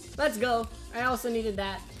 Let's go. I also needed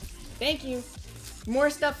that. Thank you. More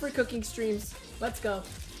stuff for cooking streams. Let's go.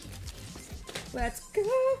 Let's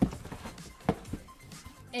go.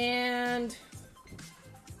 And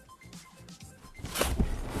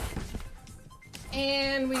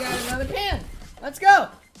we got another pan. Let's go.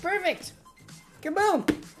 Perfect. Kaboom.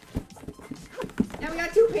 Now we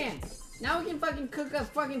got 2 pans. Now we can fucking cook a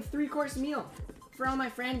fucking 3-course meal for all my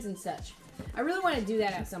friends and such. I really want to do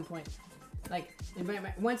that at some point. Like,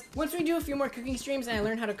 once we do a few more cooking streams and I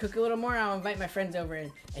learn how to cook a little more, I'll invite my friends over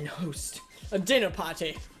and host a dinner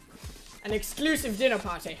party. An exclusive dinner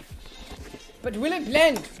party. But will it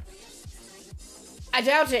blend? I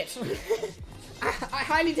doubt it. I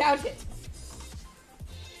highly doubt it.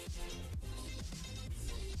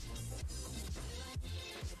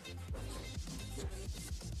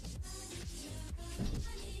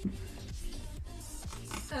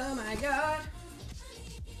 Oh my god.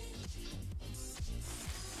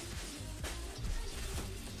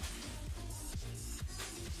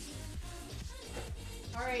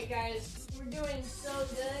 Alright guys, we're doing so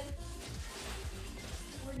good.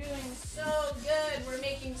 We're doing so good. We're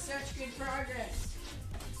making such good progress.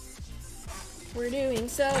 We're doing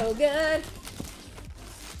so good.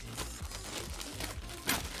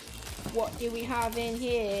 What do we have in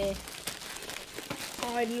here?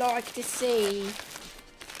 I'd like to see.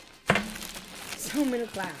 So middle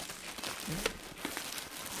class.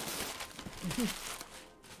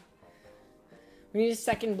 We need a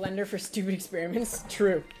second blender for stupid experiments.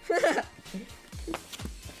 True.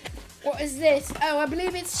 What is this? Oh, I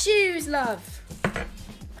believe it's shoes, love. I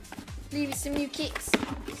believe it's some new kicks.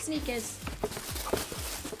 Sneakers.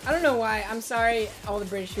 I don't know why. I'm sorry, all the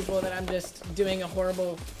British people, that I'm just doing a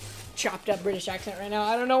horrible, chopped up British accent right now.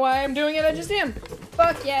 I don't know why I'm doing it. I just am.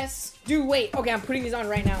 Fuck yes. Dude, wait. Okay, I'm putting these on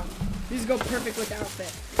right now. These go perfect with the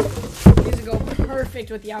outfit. These go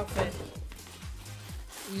perfect with the outfit.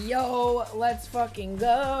 Yo, let's fucking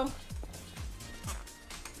go.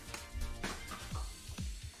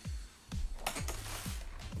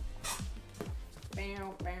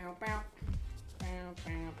 Bow, bow, bow. Bow,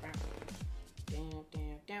 bow, bow. Down,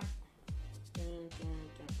 down, down. Down, down,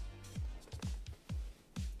 down.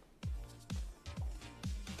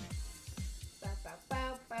 Bow, bow,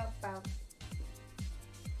 bow, bow, bow.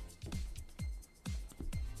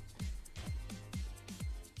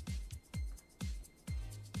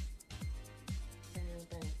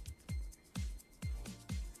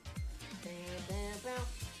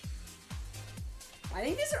 I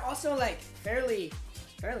think these are also like fairly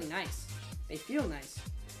nice. They feel nice.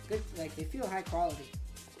 Good, like they feel high quality.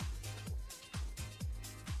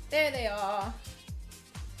 There they are.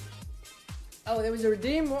 Oh, there was a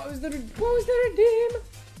redeem. What was the redeem?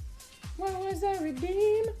 What was that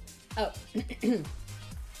redeem? Oh.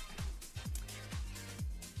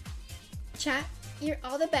 Chat, you're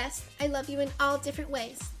all the best. I love you in all different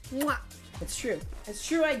ways. Mwah. It's true. It's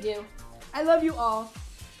true, I do. I love you all.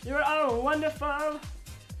 You're all wonderful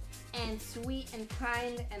and sweet and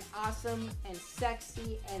kind and awesome and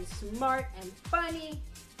sexy and smart and funny.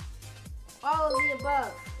 All of the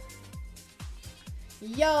above.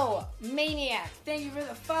 Yo, Maniac, thank you for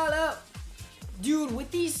the follow. Dude, with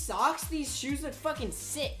these socks, these shoes look fucking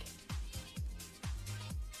sick.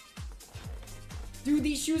 Dude,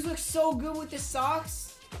 these shoes look so good with the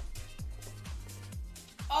socks.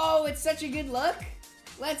 Oh, it's such a good look.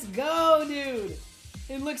 Let's go, dude.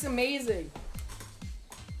 It looks amazing.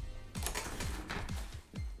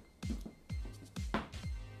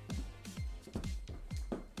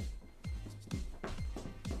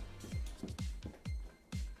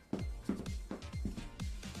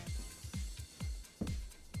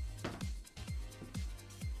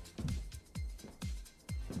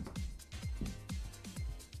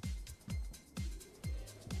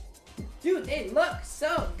 Dude, they look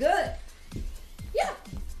so good. Yeah.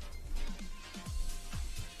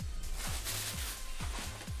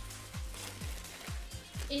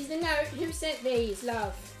 Is the note who sent these,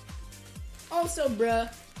 love? Also,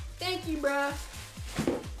 bruh. Thank you, bruh.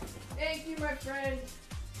 Thank you, my friend.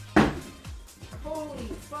 Holy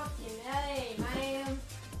fucking A, man.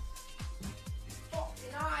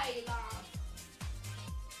 Fucking A, love.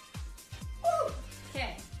 Woo.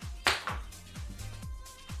 Okay.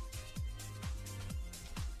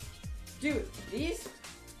 Dude, these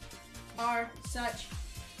are such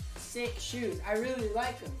sick shoes. I really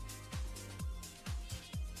like them.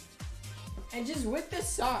 And just with the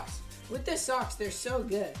socks, they're so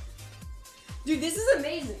good. Dude, this is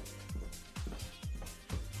amazing.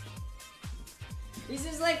 This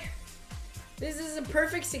is a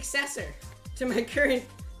perfect successor to my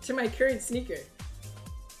current sneaker.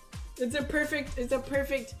 It's a perfect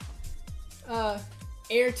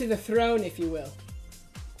heir to the throne, if you will.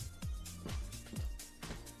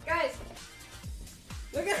 Guys,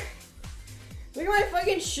 look at my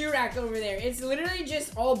fucking shoe rack over there. It's literally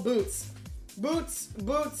just all boots. Boots,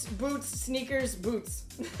 boots, boots, sneakers, boots.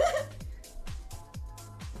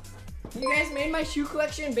 You guys made my shoe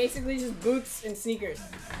collection basically just boots and sneakers.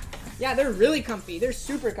 Yeah, they're really comfy. They're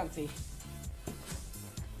super comfy.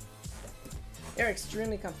 They're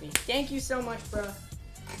extremely comfy. Thank you so much, bro.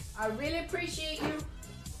 I really appreciate you.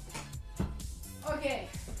 Okay.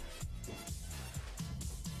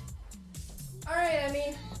 Alright, I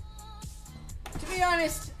mean, to be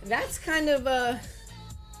honest, that's kind of,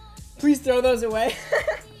 please throw those away.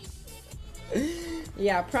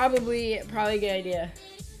 Yeah, probably a good idea.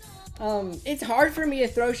 It's hard for me to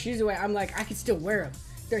throw shoes away. I'm like, I can still wear them.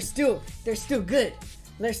 They're still good.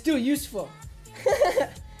 They're still useful.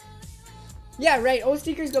 Yeah, right. Old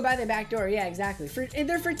sneakers go by the back door. Yeah, exactly.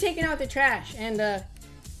 They're for taking out the trash and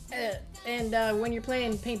when you're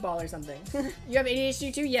playing paintball or something. You have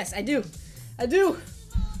ADHD too? Yes, I do. I do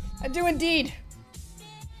indeed.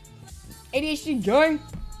 ADHD gang.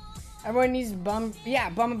 Everyone needs bum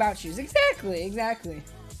about shoes. Exactly.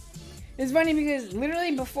 It's funny because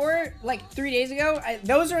literally before, like 3 days ago,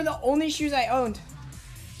 those are the only shoes I owned.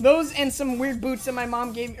 Those and some weird boots that my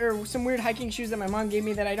mom gave me, or some weird hiking shoes that my mom gave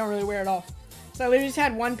me that I don't really wear at all. So I literally just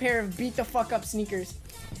had one pair of beat the fuck up sneakers.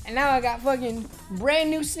 And now I got fucking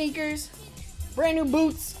brand new sneakers, brand new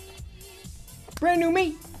boots, brand new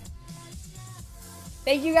me.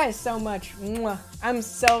 Thank you guys so much. Mwah. I'm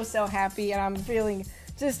so happy and I'm feeling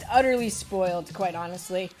just utterly spoiled, quite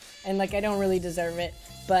honestly. And like I don't really deserve it.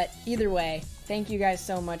 But either way, thank you guys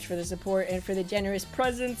so much for the support and for the generous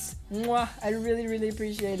presents. Mwah. I really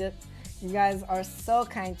appreciate it. You guys are so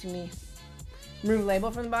kind to me. Remove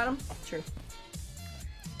label from the bottom? True.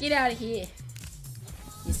 Get out of here.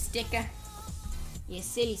 You sticker. You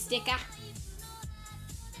silly sticker.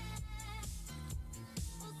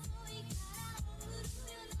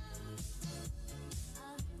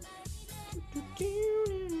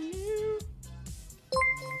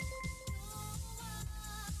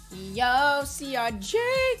 Yo, CRJ,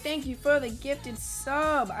 thank you for the gifted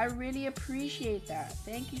sub. I really appreciate that.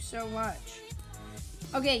 Thank you so much.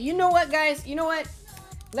 Okay, you know what, guys? You know what?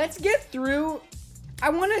 Let's get through. I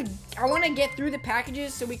wanna get through the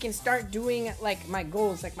packages so we can start doing like my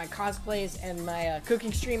goals, like my cosplays and my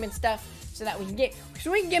cooking stream and stuff, so that we can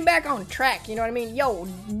get back on track. You know what I mean? Yo,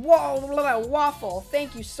 Waffle,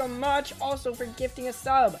 thank you so much. Also for gifting a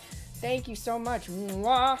sub. Thank you so much.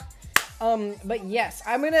 Mwah. But yes,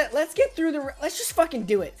 let's get through let's just fucking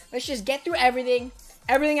do it. Let's just get through everything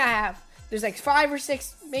I have. There's like 5 or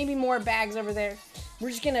 6, maybe more bags over there. We're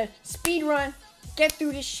just gonna speed run, get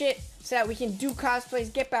through this shit so that we can do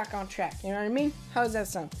cosplays, get back on track. You know what I mean? How does that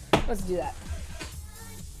sound? Let's do that.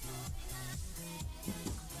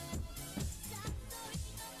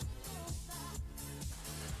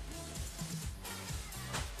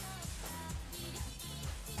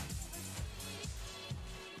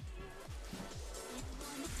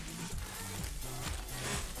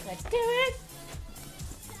 Let's do it.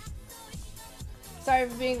 Sorry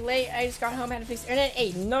for being late. I just got home, had to fix internet.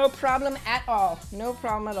 Hey, no problem at all. No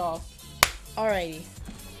problem at all. Alrighty.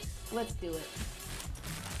 Let's do it.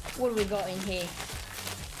 What do we got in here?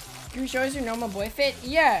 Can you show us your normal boy fit?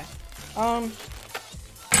 Yeah.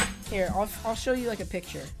 Here, I'll show you like a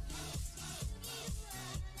picture.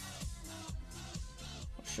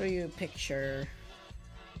 I'll show you a picture.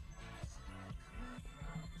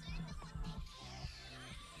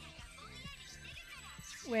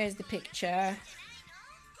 Where's the picture?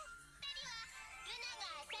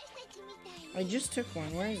 I just took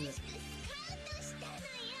one. Where is it?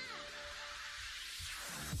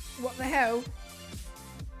 What the hell?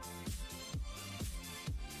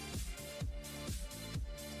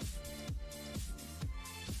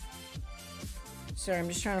 Sorry, I'm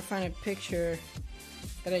just trying to find a picture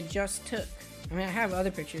that I just took. I mean, I have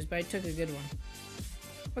other pictures, but I took a good one.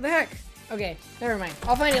 What the heck? Okay, never mind.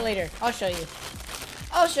 I'll find it later. I'll show you.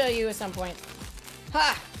 I'll show you at some point.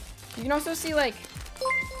 Ha! You can also see, like,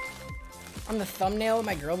 on the thumbnail of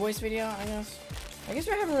my girl voice video, I guess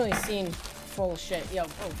we haven't really seen full shit. Yo,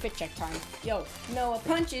 oh, fit check time. Yo, Noah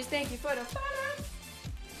Punches, thank you for the follow.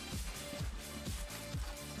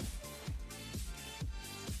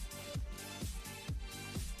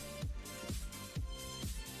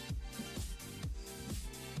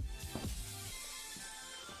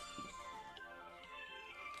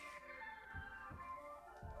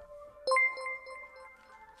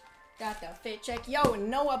 Got the fit check. Yo,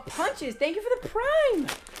 Noah Punches, thank you for the prime.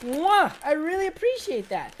 Mwah! I really appreciate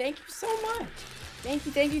that. Thank you so much. Thank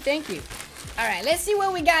you, thank you, thank you. All right, let's see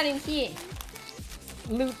what we got in here.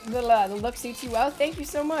 The look suits you well. Thank you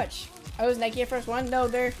so much. Oh, is Nike Air Force One? No,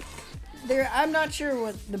 they're. I'm not sure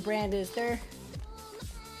what the brand is. They're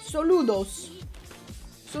Saludos.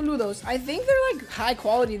 I think they're like high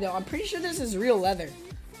quality though. I'm pretty sure this is real leather,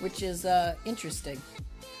 which is interesting.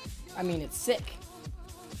 I mean, it's sick.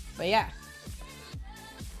 But yeah.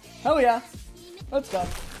 Hell yeah. Let's go.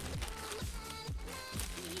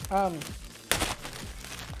 Alright,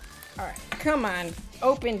 come on.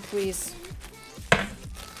 Open, please.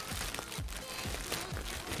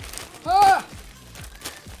 Ah!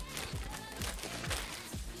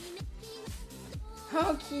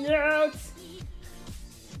 Oh, cute.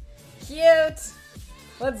 Cute.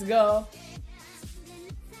 Let's go.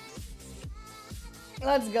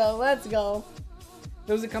 Let's go, let's go.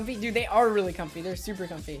 Those are comfy? Dude, they are really comfy. They're super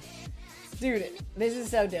comfy. Dude, this is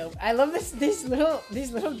so dope. I love this. These little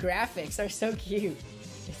graphics are so cute.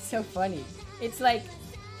 It's so funny. It's like,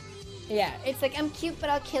 yeah, it's like, I'm cute, but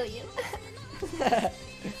I'll kill you.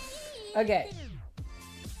 Okay.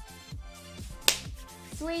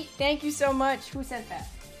 Sweet. Thank you so much. Who sent that?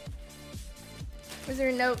 Was there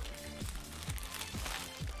a note?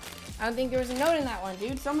 I don't think there was a note in that one,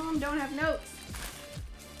 dude. Some of them don't have notes.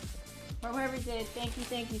 Or whoever did, thank you,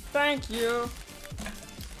 thank you, thank you.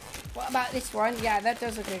 What about this one? Yeah, that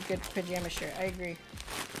does look like a good pajama shirt. I agree.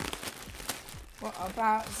 What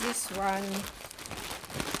about this one?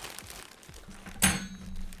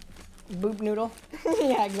 Boop noodle.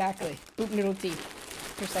 Yeah, exactly. Boop noodle tea.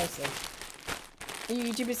 Precisely.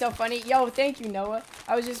 YouTube is so funny. Yo, thank you, Noah.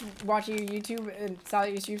 I was just watching your YouTube and saw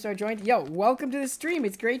your stream, so I joined. Yo, welcome to the stream.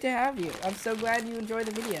 It's great to have you. I'm so glad you enjoy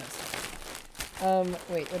the videos.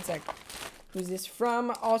 Wait, one sec. Who's this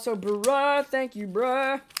from? Also, bruh. Thank you,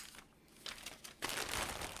 bruh.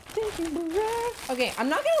 Thank you, bruh. Okay, I'm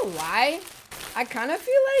not gonna lie. I kind of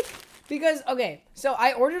feel like, because, okay, so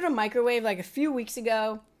I ordered a microwave like a few weeks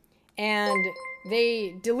ago, and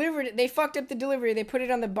they delivered it. They fucked up the delivery. They put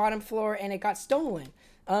it on the bottom floor, and it got stolen.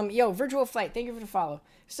 Yo, Virtual Flight, thank you for the follow.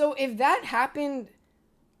 So if that happened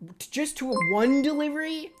just to one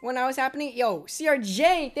delivery when I was happening, yo,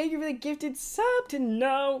 CRJ, thank you for the gifted sub to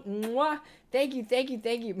know. Mwah. Thank you, thank you,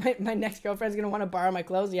 thank you. My next girlfriend's gonna want to borrow my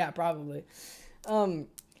clothes. Yeah, probably.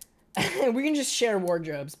 We can just share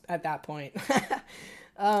wardrobes at that point.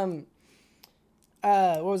 What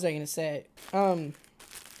was I gonna say? Oh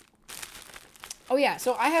yeah,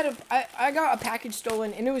 so I got a package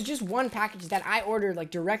stolen, and it was just one package that I ordered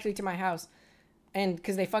like directly to my house, and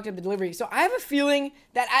because they fucked up the delivery. So I have a feeling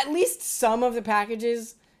that at least some of the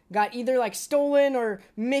packages got either like stolen or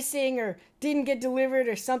missing or didn't get delivered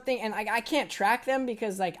or something, and I can't track them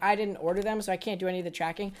because like I didn't order them, so I can't do any of the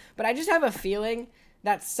tracking. But I just have a feeling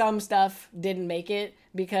that some stuff didn't make it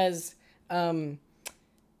because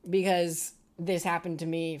this happened to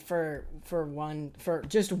me for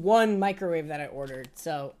just one microwave that I ordered.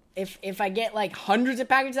 So if I get like hundreds of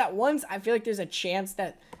packages at once, I feel like there's a chance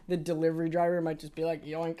that the delivery driver might just be like,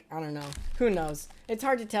 yoink. I don't know. Who knows? It's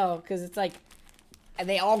hard to tell because it's like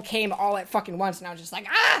they all came all at fucking once, and I was just like,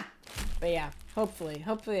 ah! But yeah, hopefully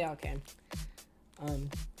they all came.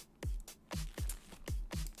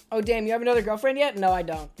 Oh damn, you have another girlfriend yet? No, I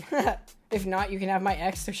don't. If not, you can have my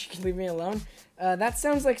ex so she can leave me alone. That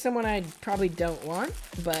sounds like someone I probably don't want,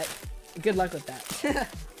 but good luck with that.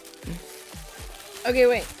 Okay,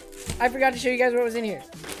 wait. I forgot to show you guys what was in here.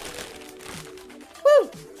 Woo!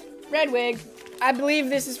 Red wig. I believe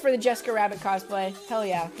this is for the Jessica Rabbit cosplay. Hell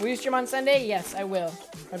yeah. Will you stream on Sunday? Yes, I will.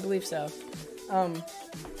 I believe so.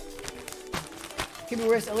 Could be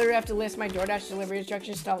worse. I literally have to list my DoorDash delivery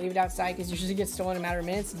instructions to not leave it outside because usually gets stolen in a matter of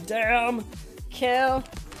minutes. Damn! Kill!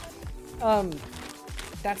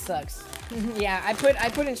 That sucks. Yeah, I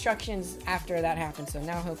put instructions after that happened, so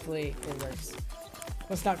now hopefully it works.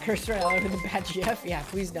 Let's not curse right out with the bad GF. Yeah,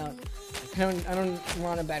 please don't. I don't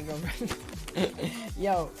want a bad girlfriend.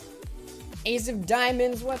 Yo. Ace of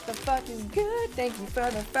Diamonds, what the fuck is good? Thank you for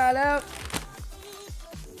the follow.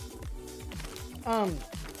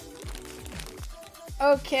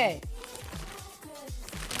 Okay.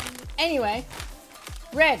 Anyway.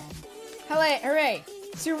 Red. Hooray.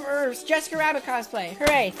 Super Jessica Rabbit cosplay.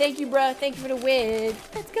 Hooray. Thank you, bruh. Thank you for the wig.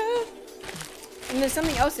 Let's go. And there's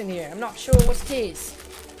something else in here. I'm not sure what it is.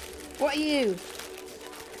 What are you?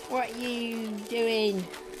 What are you doing?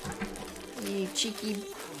 You cheeky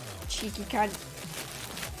cunt.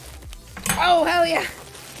 Oh, hell yeah.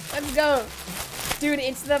 Let's go. Dude,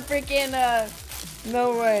 it's the freaking,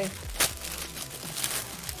 no way.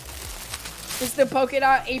 It's the polka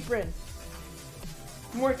dot apron.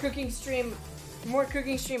 More cooking stream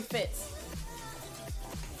fits.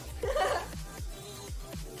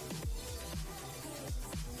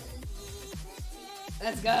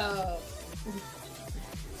 Let's go.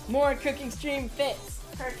 More cooking stream fits.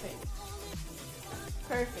 Perfect.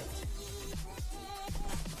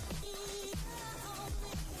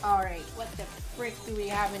 Alright, what the frick do we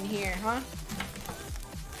have in here, huh?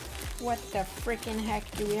 What the frickin' heck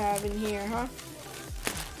do we have in here, huh?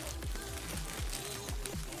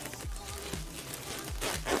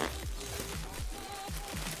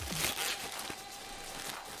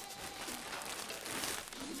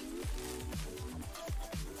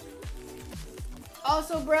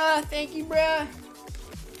 Also, bruh, thank you, bruh.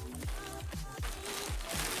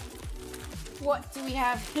 What do we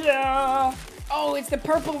have here? Oh, it's the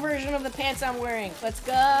purple version of the pants I'm wearing. Let's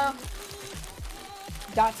go.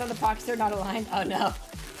 Dots on the pockets are not aligned. Oh no.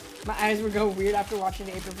 My eyes were going weird after watching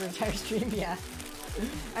the apron for the entire stream. Yeah.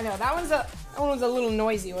 I know. That one was a little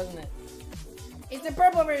noisy, wasn't it? It's the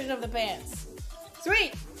purple version of the pants.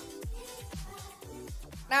 Sweet.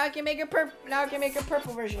 Now I can make a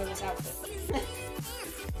purple version of this outfit.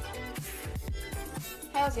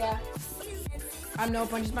 Hells yeah. I'm no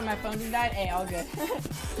punches, but my phone just died. Hey, all good.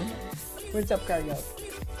 What's up, cargo?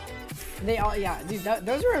 They all, yeah, dude,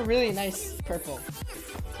 those are a really nice purple.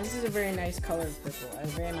 This is a very nice color of purple. I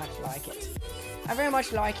very much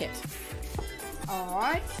like it.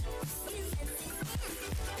 Alright.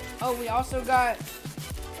 Oh, we also got,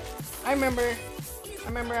 I remember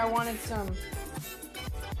I wanted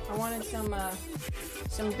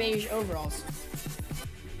some beige overalls.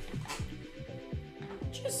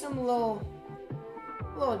 Just some little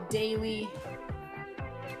daily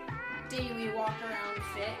walk around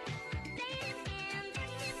fit.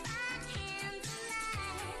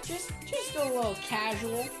 Just a little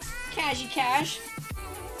casual, cash.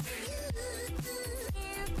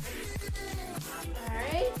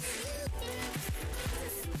 Alright.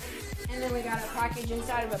 package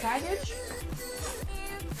inside of a package.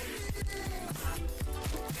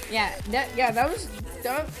 Yeah,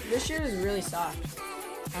 this shirt is really soft.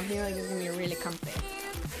 I feel like it's gonna be really comfy.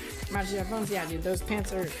 Matching headphones, yeah, dude, those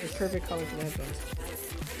pants are perfect color for the headphones.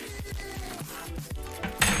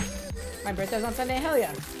 My birthday's on Sunday, hell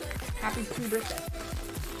yeah. Happy pre-birthday.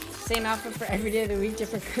 Same outfit for every day of the week,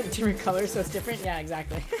 different colors, so it's different? Yeah,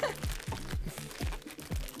 exactly.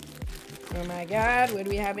 Oh my god, what do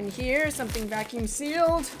we have in here? Something vacuum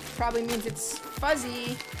sealed. Probably means it's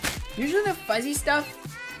fuzzy. Usually the fuzzy stuff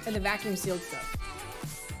and the vacuum sealed stuff.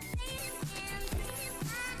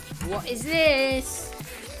 What is this?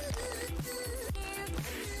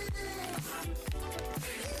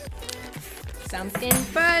 Something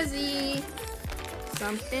fuzzy.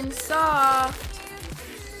 Something soft.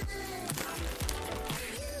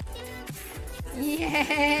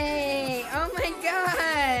 Yay! Oh my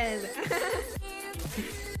god!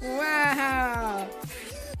 Wow!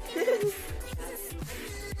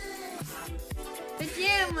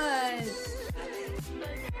 Pajamas!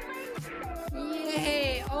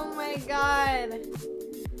 Yay! Oh my god!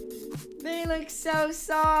 They look so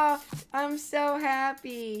soft! I'm so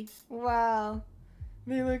happy! Wow!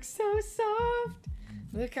 They look so soft!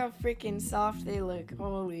 Look how freaking soft they look.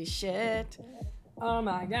 Holy shit! Oh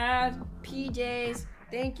my god, PJs.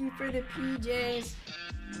 Thank you for the PJs.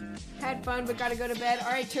 Had fun, but gotta go to bed.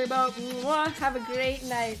 Alright, Turbo. Mwah. Have a great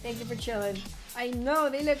night. Thank you for chilling. I know,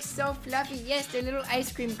 they look so fluffy. Yes, they're little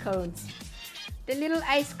ice cream cones. The little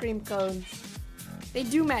ice cream cones. They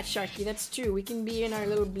do match, Sharky. That's true. We can be in our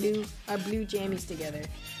little blue jammies together.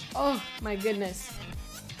 Oh my goodness.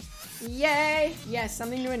 Yay! Yes,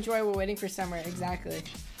 something to enjoy while waiting for summer. Exactly.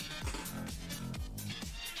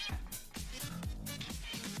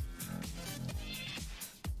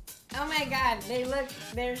 Oh my god,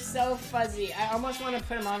 they're so fuzzy. I almost want to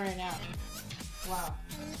put them on right now. Wow.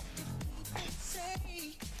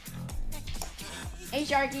 Hey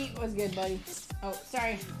Sharky, what's good, buddy? Oh,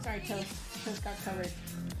 sorry, Toast. Toast got covered.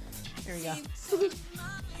 There we go.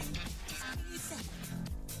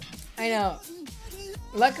 I know.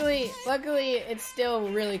 Luckily, it's still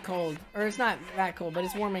really cold. Or it's not that cold, but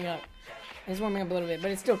it's warming up. It's warming up a little bit, but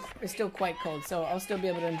it's still quite cold. So I'll still be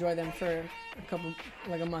able to enjoy them for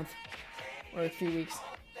a month or a few weeks.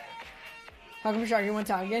 How come Sharky one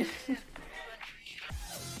time again?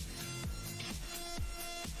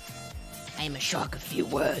 I am a shark of few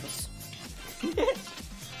words.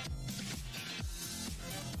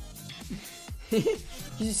 He's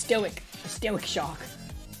a stoic shark.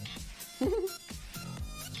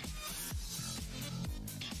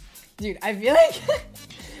 Dude, I feel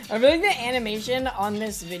like the animation on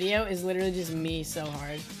this video is literally just me so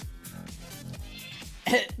hard.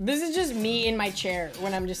 This is just me in my chair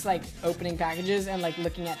when I'm just like opening packages and like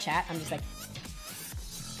looking at chat. I'm just like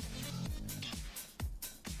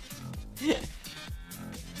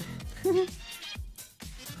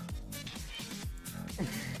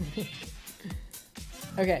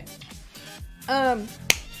okay.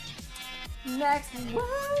 Next one.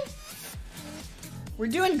 We're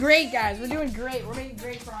doing great, guys. We're doing great. We're making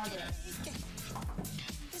great progress.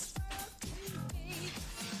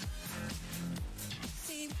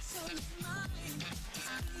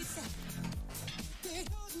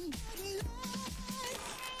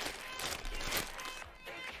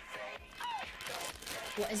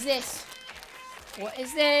 What is this? What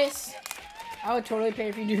is this? I would totally pay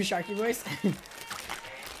if you do a Sharky voice.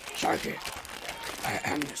 Sharky, I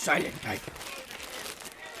am the silent type.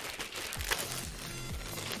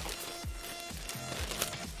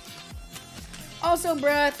 Also,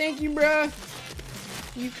 bruh, thank you, bruh.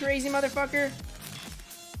 You crazy motherfucker.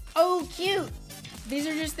 Oh, cute. These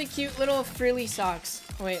are just the cute little frilly socks.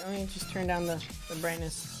 Oh, wait, let me just turn down the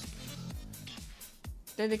brightness.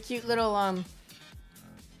 They're the cute little,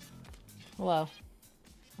 Hello.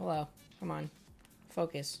 Hello. Come on.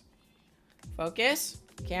 Focus. Focus.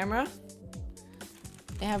 Camera.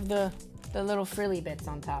 They have the little frilly bits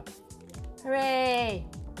on top. Hooray!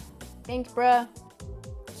 Thanks, bruh.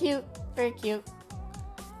 Cute. Very cute.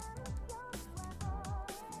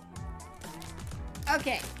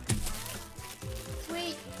 Okay.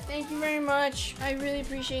 Sweet. Thank you very much. I really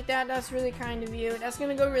appreciate that. That's really kind of you. That's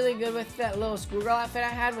gonna go really good with that little schoolgirl outfit I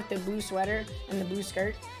had with the blue sweater and the blue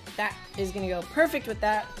skirt. That is gonna go perfect with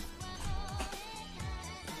that.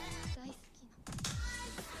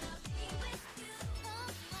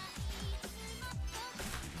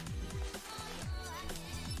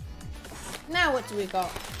 Now what do we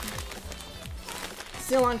got?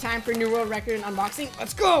 Still on time for new world record and unboxing.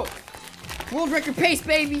 Let's go! World record pace,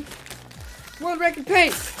 baby! World record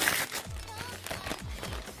pace!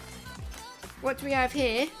 What do we have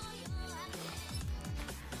here?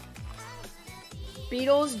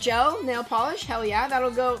 Beetles gel nail polish. Hell yeah,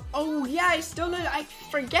 that'll go. Oh yeah, I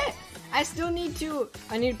forget. I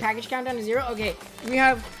need package countdown to 0. Okay, we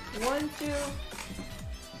have 1, 2, 3,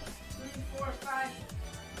 4, 5.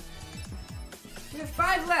 We have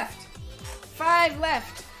 5 left. 5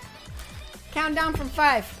 left. Count down from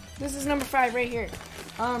 5. This is number 5 right here.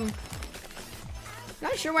 Not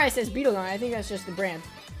sure why it says Beetle on it. I think that's just the brand.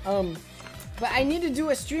 But I need to do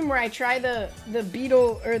a stream where I try the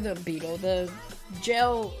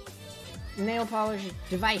gel nail polish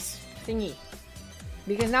device thingy.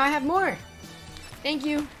 Because now I have more. Thank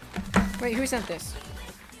you. Wait, who sent this?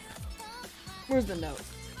 Where's the note?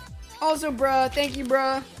 Also, bruh, thank you,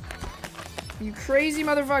 bruh. You crazy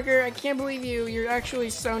motherfucker. I can't believe you. You're actually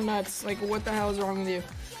so nuts. Like, what the hell is wrong with you?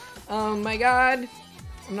 My god.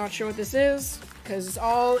 I'm not sure what this is, because it's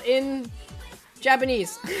all in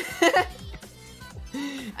Japanese.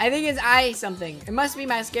 I think it's eye something. It must be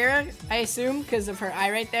mascara, I assume, because of her eye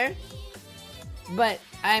right there. But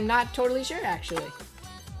I'm not totally sure, actually.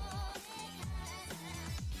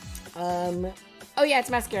 Oh yeah, it's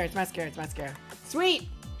mascara, it's mascara, it's mascara. Sweet!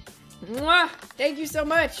 Mwah! Thank you so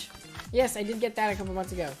much! Yes, I did get that a couple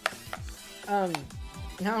months ago.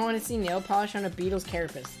 Now I want to see nail polish on a Beatles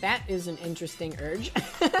carapace. That is an interesting urge.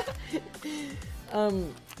 I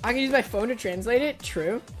can use my phone to translate it.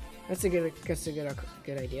 True. That's a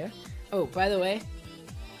good idea. Oh, by the way,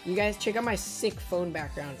 you guys check out my sick phone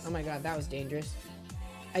background. Oh my god, that was dangerous.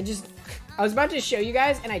 I was about to show you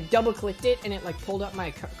guys, and I double clicked it, and it like pulled up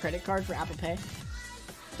my credit card for Apple Pay.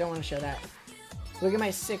 Don't want to show that. Look at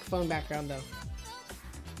my sick phone background though.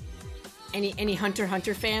 Any Hunter x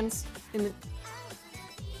Hunter fans in the?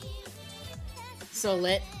 So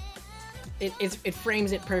lit. It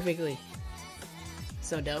frames it perfectly.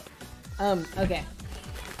 So dope. Okay.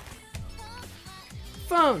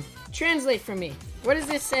 Phone, translate for me. What does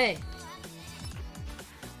this say?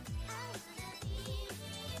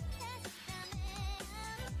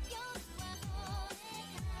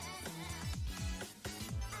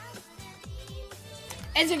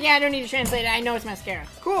 It's okay, I don't need to translate it. I know it's mascara.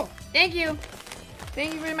 Cool. Thank you.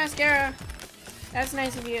 Thank you for the mascara. That's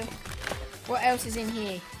nice of you. What else is in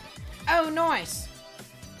here? Oh, nice.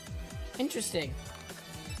 Interesting.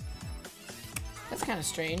 That's kind of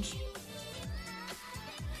strange.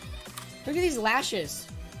 Look at these lashes.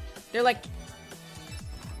 They're like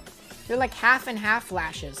half and half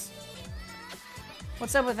lashes.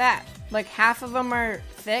 What's up with that? Like half of them are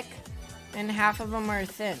thick and half of them are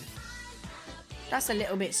thin. That's a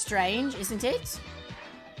little bit strange, isn't it?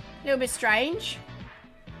 A little bit strange.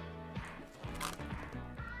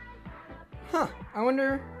 Huh. I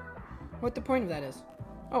wonder what the point of that is.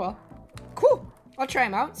 Oh well. Cool. I'll try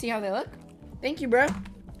them out, see how they look. Thank you, bro.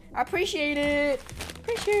 I appreciate it.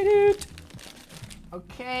 Appreciate it.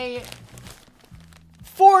 Okay.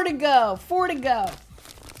 4 to go. 4 to go.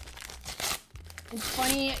 It's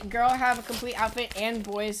funny, girl have a complete outfit and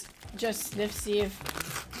boys just sniff, see if...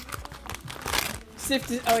 Sniff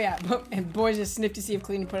to, oh yeah, and boys just sniff to see if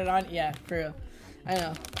clean and put it on. Yeah, for real. I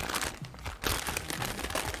know.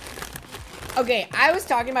 Okay, I was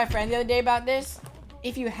talking to my friend the other day about this.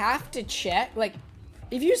 If you have to check, like,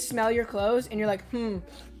 if you smell your clothes and you're like,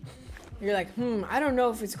 I don't know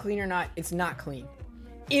if it's clean or not, it's not clean.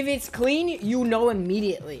 If it's clean, you know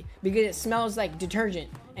immediately because it smells like detergent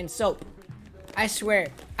and soap. I swear.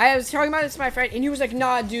 I was talking about this to my friend and he was like,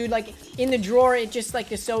 nah, dude, like in the drawer, it just like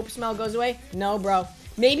the soap smell goes away. No, bro.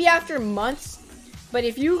 Maybe after months, but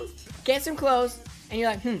if you get some clothes and you're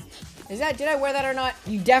like, did I wear that or not?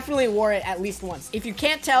 You definitely wore it at least once. If you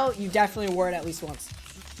can't tell, you definitely wore it at least once.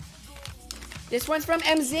 This one's from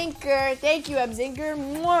M. Zinker. Thank you, M. Zinker.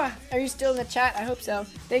 Mwah. Are you still in the chat? I hope so.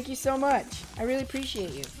 Thank you so much. I really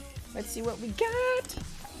appreciate you. Let's see what we got.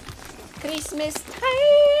 Christmas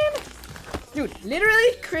time. Dude,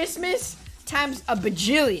 literally Christmas times a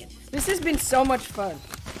bajillion. This has been so much fun.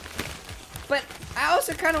 But I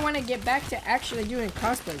also kind of want to get back to actually doing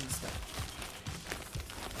cosplays and stuff.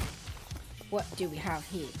 What do we have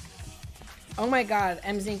here? Oh my god,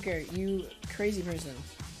 M. Zinker, you crazy person.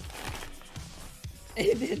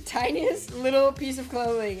 The tiniest little piece of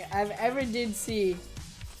clothing I've ever did see.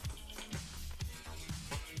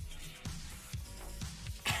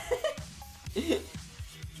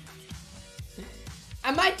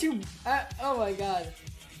 Am I too... oh my god.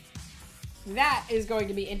 That is going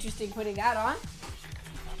to be interesting putting that on.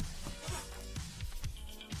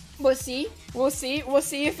 We'll see. We'll see. We'll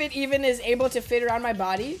see if it even is able to fit around my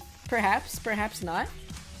body. Perhaps. Perhaps not.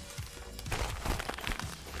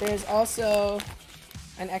 There's also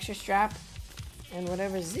an extra strap and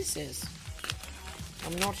whatever this is.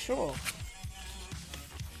 I'm not sure.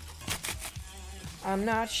 I'm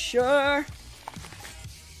not sure.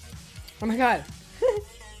 Oh my god.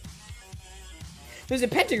 There's a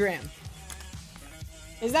pentagram.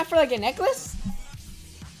 Is that for like a necklace?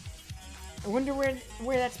 I wonder where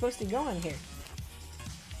that's supposed to go in here.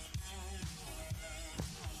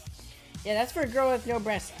 Yeah, that's for a girl with no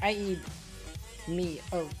breasts, i.e. me.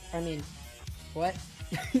 Oh, I mean, what?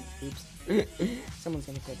 Oops. Someone's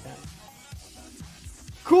gonna clip that.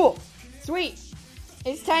 Cool. Sweet.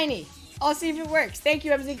 It's tiny. I'll see if it works. Thank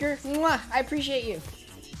you, Ebzinker. Mwah. I appreciate you.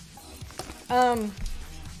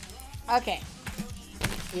 Okay.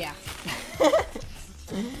 Yeah.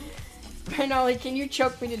 Rynali, can you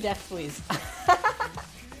choke me to death, please?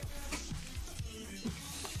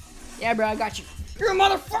 Yeah, bro, I got you. You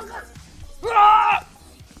motherfucker! Ah!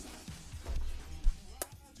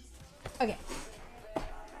 Okay. That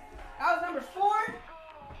was number 4.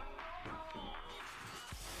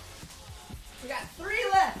 We got 3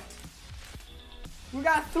 left. We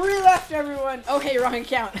got 3 left, everyone. Okay, wrong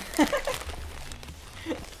count.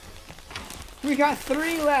 We got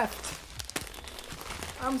 3 left.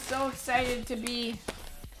 I'm so excited to be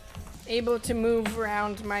able to move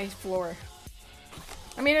around my floor.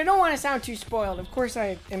 I mean, I don't want to sound too spoiled. Of course,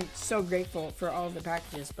 I am so grateful for all of the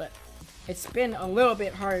packages, but it's been a little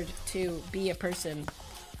bit hard to be a person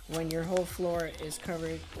when your whole floor is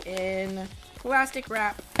covered in plastic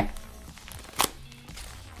wrap.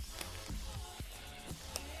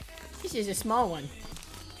 This is a small one.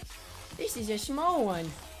 This is a small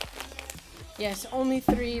one. Yes, only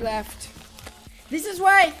 3 left. This is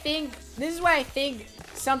why I think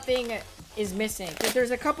something is missing. Because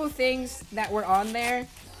there's a couple things that were on there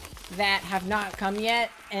that have not come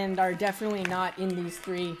yet and are definitely not in these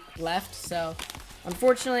 3 left. So,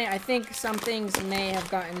 unfortunately, I think some things may have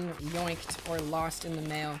gotten yoinked or lost in the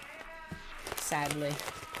mail. Sadly.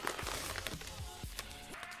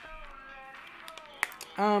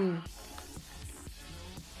 Oh,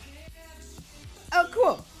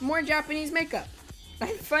 cool. More Japanese makeup.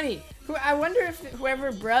 Funny. I wonder if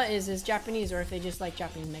whoever bruh is Japanese or if they just like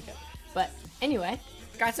Japanese makeup. But anyway,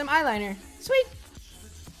 got some eyeliner. Sweet.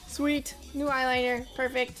 Sweet. New eyeliner.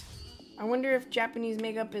 Perfect. I wonder if Japanese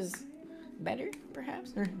makeup is better,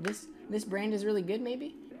 perhaps? Or this brand is really good,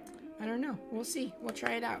 maybe? I don't know. We'll see. We'll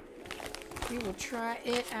try it out. We will try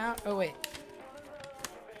it out. Oh, wait.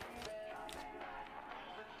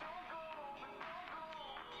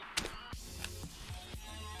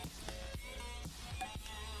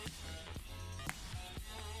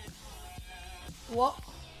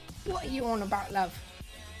 What are you on about, love?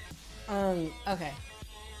 Okay.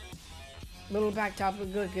 Little back top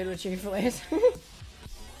would go good with chicken fillets.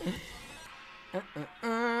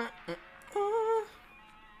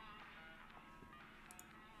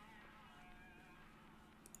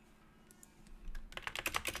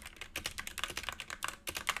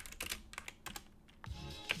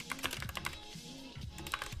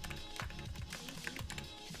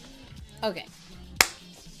 Okay.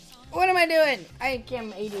 What am I doing? I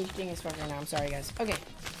am ADHDing as fuck right now. I'm sorry, guys. Okay.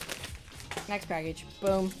 Next package.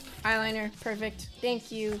 Boom. Eyeliner. Perfect. Thank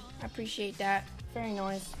you. I appreciate that. Very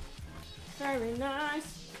nice. Very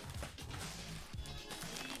nice.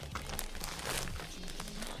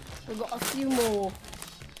 We've got a few more.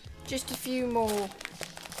 Just a few more.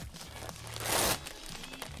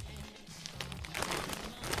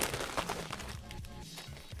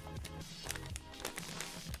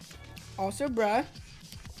 Also, bruh.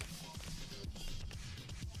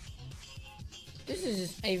 This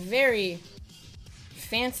is a very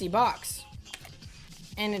fancy box.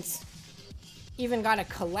 And it's even got a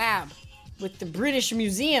collab with the British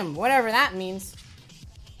Museum, whatever that means.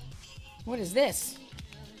 What is this?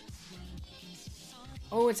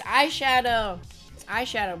 Oh, it's eyeshadow. It's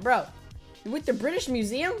eyeshadow, bro. With the British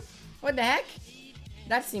Museum? What the heck?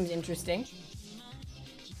 That seems interesting.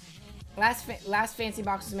 Last fancy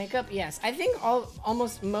boxes makeup? Yes. I think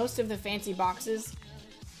almost most of the fancy boxes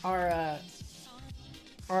are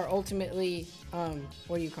ultimately,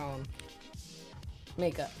 what do you call them?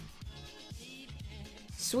 Makeup.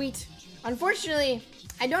 Sweet. Unfortunately,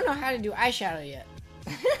 I don't know how to do eyeshadow yet.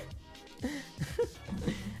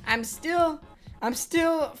 I'm still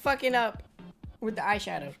fucking up with the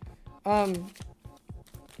eyeshadow.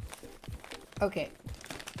 Okay.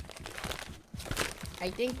 I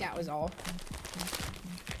think that was all.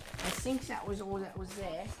 I think that was all that was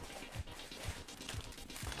there.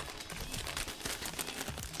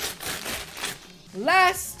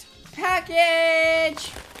 Last package!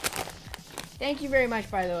 Thank you very much,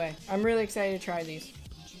 by the way. I'm really excited to try these.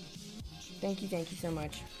 Thank you so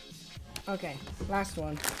much. Okay, last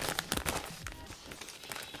one.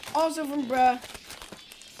 Also from bruh.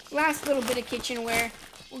 Last little bit of kitchenware.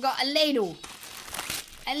 We got a ladle.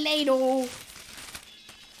 A ladle.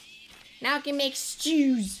 Now I can make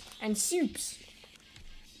stews and soups.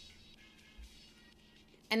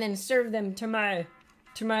 And then serve them to my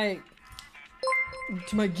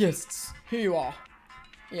guests. Here you are.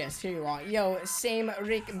 Yes, here you are. Yo, same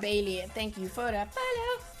Rick Bailey. Thank you for the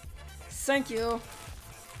follow. Thank you.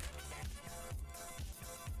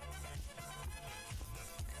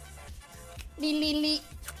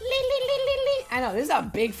 I know, this is a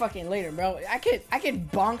big fucking later, bro. I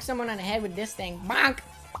could bonk someone on the head with this thing. Bonk.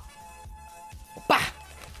 Bah.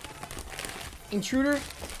 Intruder.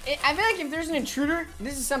 I feel like if there's an intruder,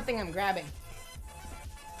 this is something I'm grabbing.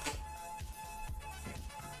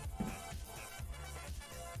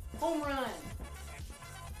 Home run.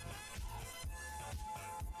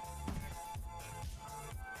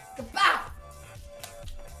 Kapow!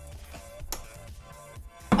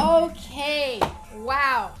 Okay.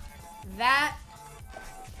 Wow. That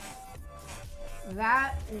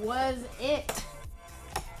was it.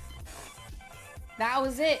 That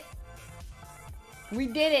was it. We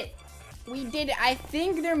did it. We did it. I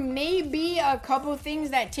think there may be a couple things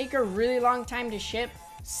that take a really long time to ship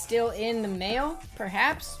still in the mail,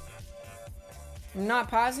 perhaps. I'm not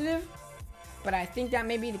positive, but I think that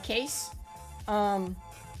may be the case. But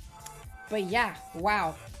yeah,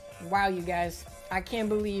 wow. Wow, you guys. I can't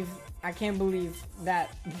believe that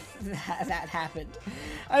that happened.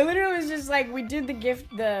 I literally was just like, we did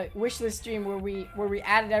the wishlist stream where we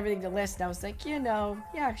added everything to the list, and I was like, you know,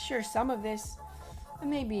 yeah, sure, some of this,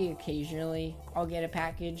 maybe occasionally I'll get a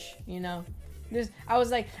package, you know. I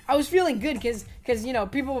was feeling good because you know,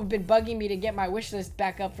 people have been bugging me to get my wish list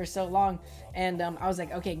back up for so long, and I was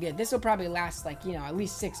like, okay, good, this will probably last like, you know, at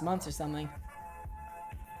least 6 months or something.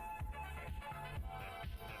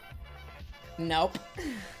 Nope.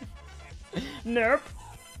 Nope.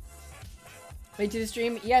 Wait to the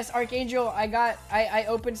stream. Yes, Archangel, I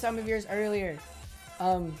opened some of yours earlier.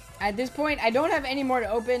 At this point, I don't have any more to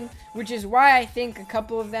open, which is why I think a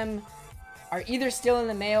couple of them are either still in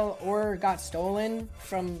the mail or got stolen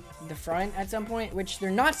from the front at some point, which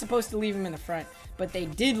they're not supposed to leave them in the front, but they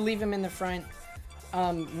did leave them in the front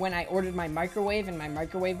when I ordered my microwave, and my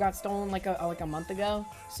microwave got stolen like a month ago.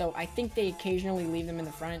 So I think they occasionally leave them in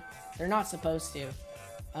the front. They're not supposed to.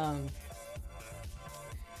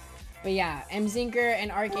 But yeah, Mzinker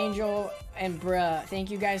and Archangel and bruh, thank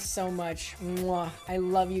you guys so much. Mwah. I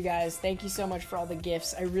love you guys. Thank you so much for all the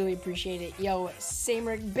gifts. I really appreciate it. Yo, Sam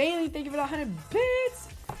Eric Bailey, thank you for the 100 bits.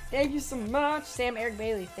 Thank you so much. Sam Eric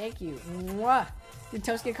Bailey, thank you. Mwah. Did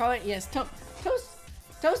Toast get called? Yes,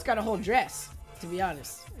 Toast got a whole dress, to be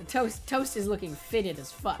honest. Toast is looking fitted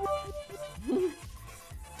as fuck.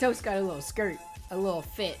 Toast got a little skirt, a little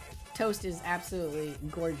fit. Toast is absolutely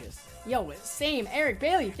gorgeous. Yo, Sam Eric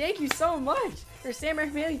Bailey, thank you so much for Sam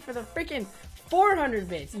Eric Bailey for the freaking 400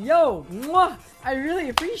 bits. Yo, mwah, I really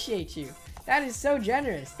appreciate you. That is so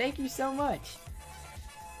generous. Thank you so much.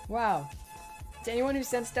 Wow. To anyone who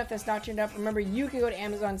sent stuff that's not turned up, remember you can go to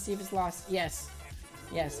Amazon and see if it's lost. Yes.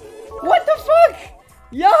 Yes. What the fuck?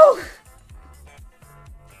 Yo!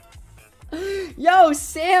 Yo,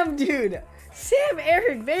 Sam, dude. Sam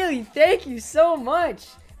Eric Bailey, thank you so much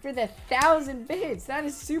for the 1,000 bits. That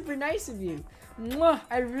is super nice of you. Mwah,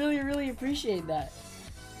 I really, really appreciate that.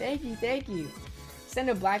 Thank you, thank you. Send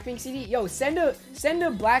a Blackpink CD. Yo, send a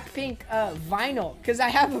Blackpink vinyl, because I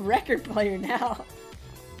have a record player now.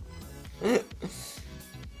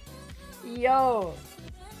 Yo,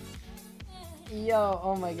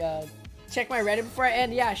 oh my god. Check my Reddit before I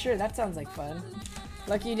end. Yeah, sure, that sounds like fun.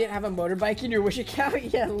 Lucky you didn't have a motorbike in your Wish account.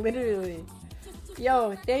 Yeah, literally.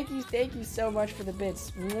 Yo, thank you so much for the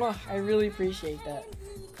bits. Mwah, I really appreciate that.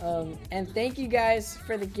 And thank you guys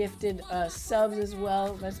for the gifted subs as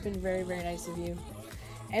well. That's been very, very nice of you.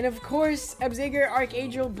 And of course, Abziger,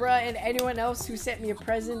 Archangel, bruh, and anyone else who sent me a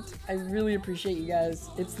present. I really appreciate you guys.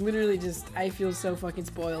 It's literally just, I feel so fucking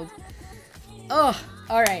spoiled. Oh,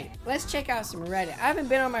 alright. Let's check out some Reddit. I haven't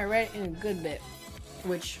been on my Reddit in a good bit,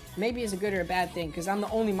 which maybe is a good or a bad thing, because I'm the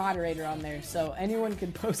only moderator on there, so anyone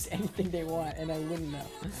can post anything they want, and I wouldn't know.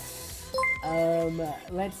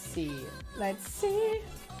 Let's see.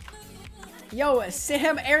 Yo,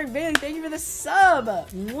 Sam Eric Bailey, thank you for the sub!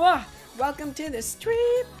 Mwah! Welcome to the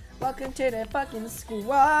stream! Welcome to the fucking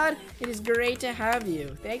squad! It is great to have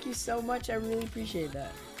you. Thank you so much, I really appreciate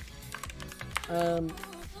that.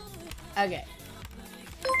 Okay.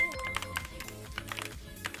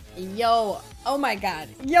 Yo, oh my god.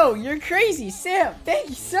 Yo, you're crazy, Sam. Thank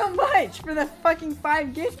you so much for the fucking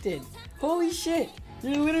 5 gifted. Holy shit.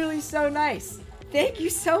 You're literally so nice. Thank you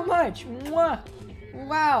so much. Mwah.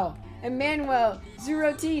 Wow. Emmanuel,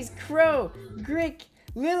 Zero T's, Crow, Grick,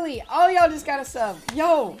 Lily, all y'all just got a sub.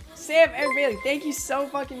 Yo, Sam, Eric Bailey, thank you so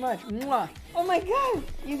fucking much. Mwah. Oh my god,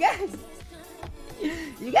 you guys.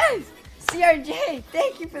 You guys. CRJ,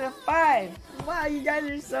 thank you for the 5. Wow, you guys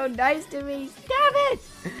are so nice to me. Stop it.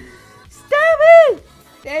 Stop it.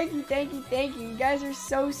 Thank you, thank you, thank you. You guys are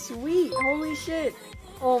so sweet. Holy shit.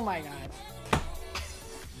 Oh my god.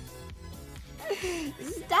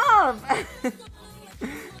 Stop.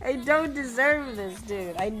 I don't deserve this,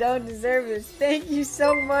 dude. I don't deserve this. Thank you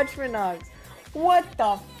so much, Minox. What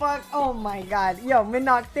the fuck? Oh my god. Yo,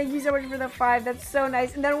 Minox, thank you so much for the 5. That's so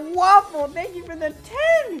nice. And then Waffle, thank you for the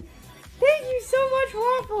 10. Thank you so much,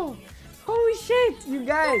 Waffle. Holy shit, you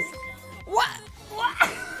guys. What? What?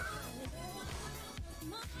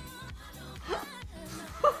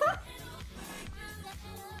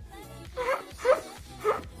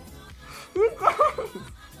 You guys.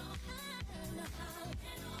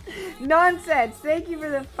 Nonsense. Thank you for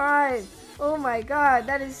the 5. Oh my god,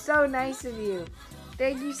 that is so nice of you.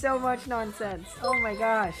 Thank you so much, Nonsense. Oh my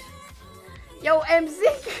gosh. Yo, M.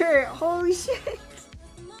 Zinker. Holy shit.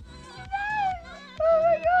 Oh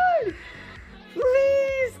my god.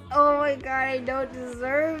 Please. Oh my god, I don't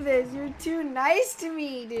deserve this. You're too nice to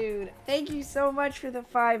me, dude. Thank you so much for the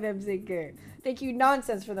 5, M. Zinker. Thank you,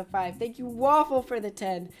 Nonsense, for the 5. Thank you, Waffle, for the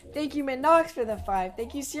 10. Thank you, Minox, for the 5.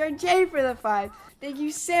 Thank you, CRJ, for the 5. Thank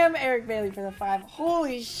you, Sam Eric Bailey, for the 5.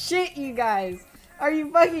 Holy shit, you guys. Are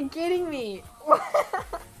you fucking kidding me?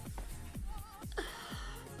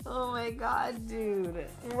 Oh my god, dude.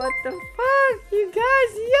 What the fuck? You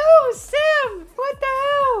guys, yo, Sam! What the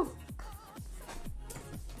hell?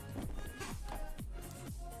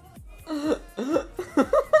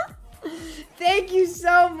 Thank you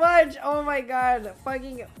so much. Oh my god.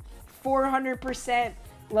 Fucking 400%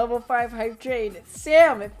 level 5 hype train.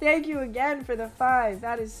 Sam, thank you again for the 5.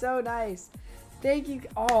 That is so nice. Thank you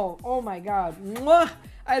all. Oh my god. Mwah!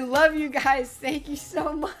 I love you guys. Thank you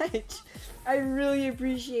so much. I really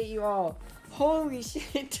appreciate you all. Holy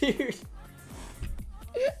shit, dude.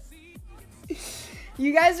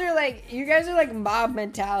 You guys are like mob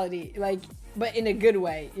mentality, like, but in a good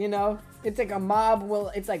way, you know? It's like a mob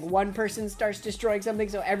it's like one person starts destroying something,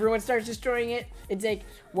 so everyone starts destroying it. It's like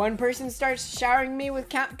one person starts showering me with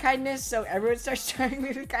kindness, so everyone starts showering me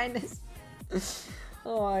with kindness.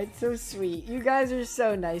 Oh, it's so sweet. You guys are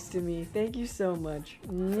so nice to me. Thank you so much.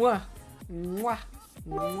 Mwah. Mwah.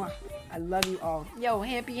 Mwah. I love you all. Yo,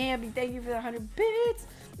 Hampy, thank you for the 100 bits.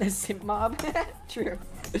 The simp mob. True.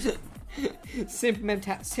 Simp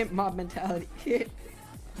mob mentality.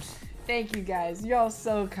 Thank you guys. You're all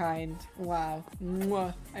so kind. Wow.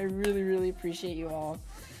 Mwah. I really, really appreciate you all.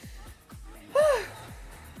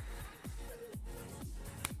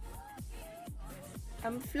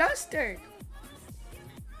 I'm flustered.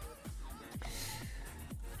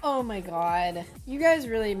 Oh my god. You guys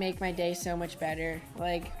really make my day so much better.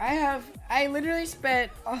 Like, I literally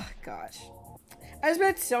spent, oh gosh. I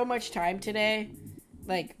spent so much time today.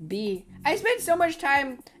 Like, I spent so much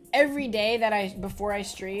time every day before I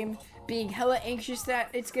stream, being hella anxious that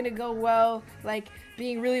it's gonna go well, like,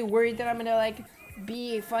 being really worried that I'm gonna, like,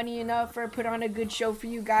 be funny enough or put on a good show for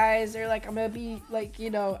you guys, or, like, I'm gonna be, like, you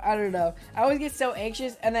know, I don't know. I always get so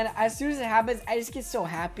anxious, and then as soon as it happens, I just get so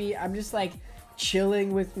happy. I'm just, like,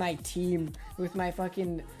 chilling with my team, with my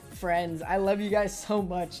fucking friends. I love you guys so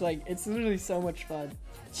much. Like, it's literally so much fun.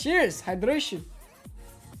 Cheers! Hydration!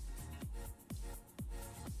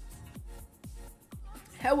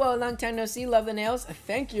 Hello, long time no see. Love the nails.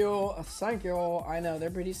 Thank you. Thank you. I know,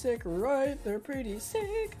 they're pretty sick, right? They're pretty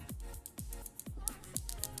sick.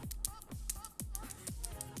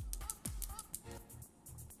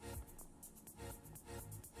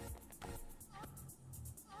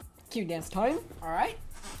 Cute dance time. Alright.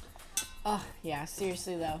 Oh, yeah,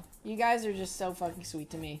 seriously though. You guys are just so fucking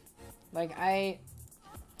sweet to me. Like, I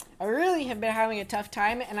really have been having a tough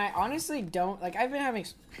time, and I honestly don't, like, I've been having,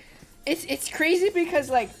 it's crazy because,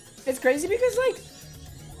 like,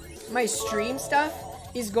 my stream stuff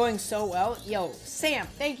is going so well. Yo, Sam,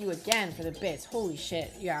 thank you again for the bits. Holy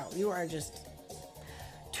shit. Yeah, you are just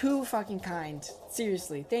too fucking kind.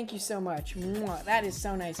 Seriously, thank you so much. Mwah. That is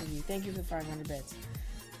so nice of you. Thank you for the 500 bits.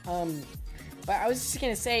 But I was just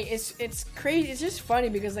gonna say, it's crazy. It's just funny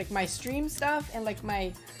because, like, my stream stuff and, like,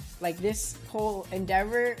 my, like, this whole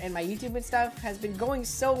endeavor and my YouTube and stuff has been going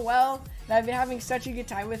so well, and I've been having such a good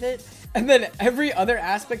time with it. And then every other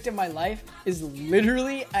aspect of my life is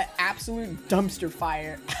literally an absolute dumpster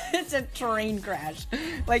fire. It's a train crash.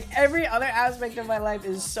 Like, every other aspect of my life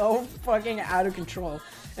is so fucking out of control.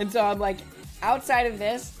 And so I'm like, outside of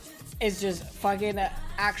this, it's just fucking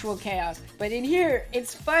actual chaos. But in here,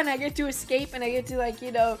 it's fun. I get to escape and I get to, like,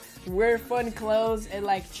 you know, wear fun clothes and,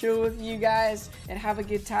 like, chill with you guys and have a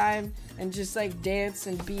good time and just, like, dance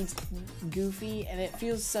and be goofy, and it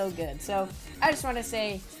feels so good. So I just want to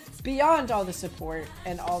say, beyond all the support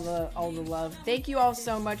and all the love, thank you all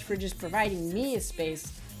so much for just providing me a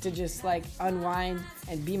space to just, like, unwind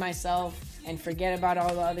and be myself and forget about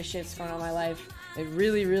all the other shit's going on in my life. It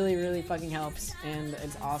really, really, really fucking helps, and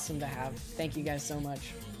it's awesome to have. Thank you guys so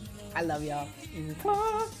much. I love y'all.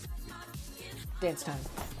 Dance time.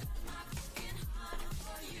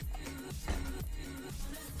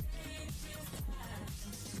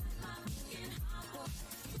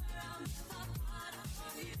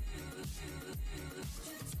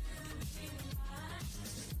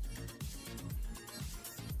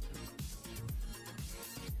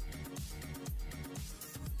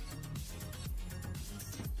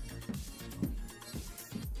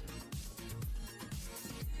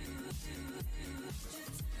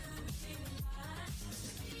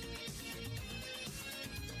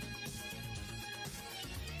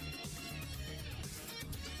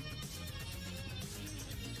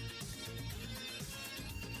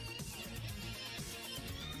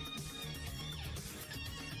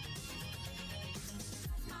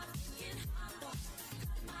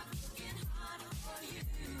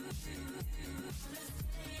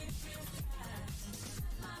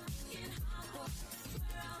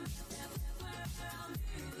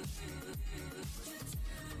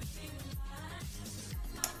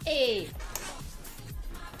 Hey!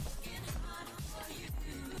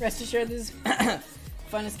 Rest assured this is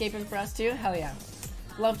fun escaping for us too. Hell yeah.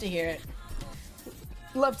 Love to hear it.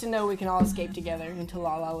 Love to know we can all escape together into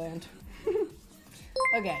La La Land.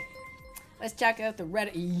 Okay. Let's check out the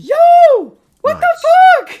Reddit. Yo! What the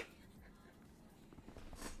fuck?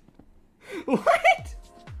 What?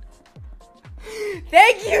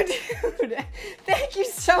 Thank you, dude. Thank you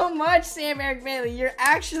so much, Sam Eric Bailey. You're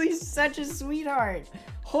actually such a sweetheart.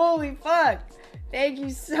 Holy fuck. Thank you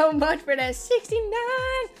so much for that 69.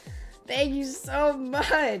 Thank you so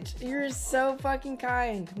much. You're so fucking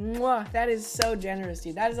kind. Mwah. That is so generous,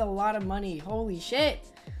 dude. That is a lot of money. Holy shit.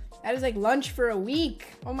 That is like lunch for a week.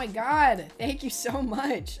 Oh my god. Thank you so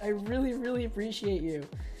much. I really, really appreciate you.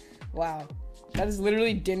 Wow. That is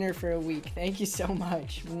literally dinner for a week. Thank you so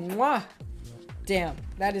much. Mwah. Damn.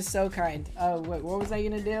 That is so kind. Wait, what was I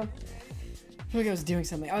gonna do? I think I was doing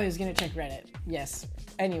something. Oh, I was gonna check Reddit. Yes.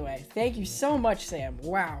 Anyway, thank you so much, Sam.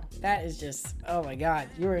 Wow. That is just, oh my god.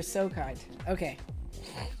 You are so kind. Okay.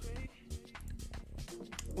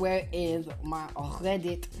 Where is my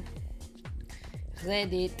Reddit?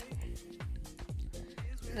 Reddit.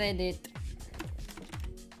 Reddit.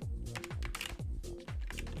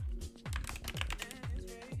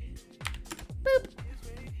 Boop.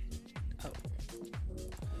 Oh.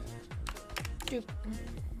 Doop.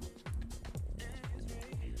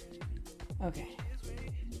 Okay.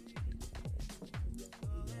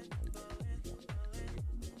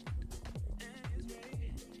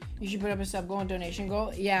 You should put up a sub goal and donation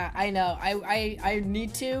goal. Yeah, I know. I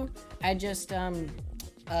need to. I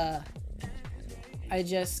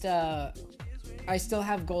still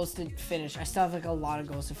have goals to finish. I still have like a lot of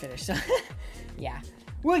goals to finish. So yeah.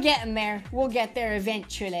 We're getting there. We'll get there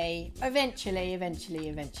eventually.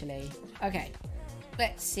 Eventually. Okay.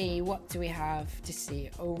 Let's see. What do we have to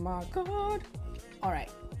see? Oh my god.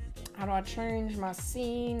 Alright. How do I change my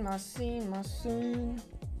scene?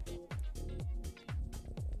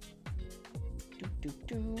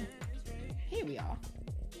 Here we are.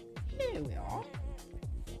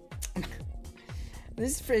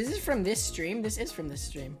 Is this from this stream? This is from this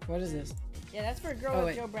stream. What is this? Yeah, that's for a girl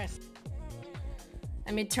with no breasts.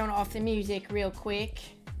 Let me turn off the music real quick.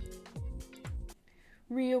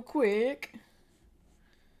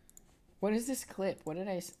 What is this clip? What did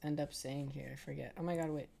I end up saying here? I forget. Oh my god,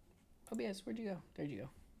 wait. OBS, where'd you go? There'd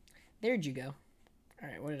you go.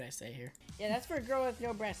 Alright, what did I say here? Yeah, that's for a girl with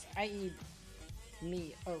no breasts, i.e.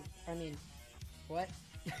 me. Oh, I mean, what?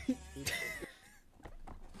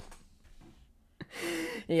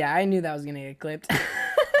 Yeah, I knew that was gonna get clipped.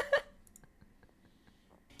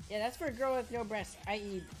 Yeah, that's for a girl with no breasts,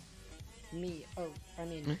 i.e. me. Oh, I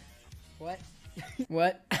mean, what?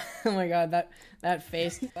 What? Oh my god, that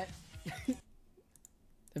face. What?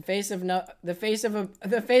 The face of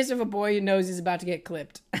a boy who knows he's about to get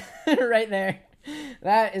clipped. Right there.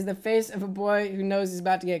 That is the face of a boy who knows he's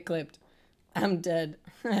about to get clipped. I'm dead.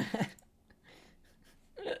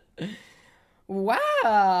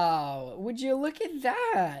 Wow. Would you look at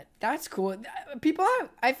that? That's cool.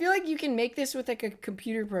 I feel like you can make this with like a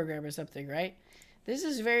computer program or something, right? This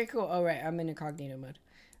is very cool. Oh, right. I'm in incognito mode.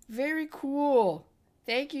 Very cool.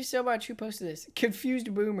 Thank you so much. Who posted this?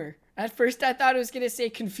 Confused Boomer. At first, I thought it was going to say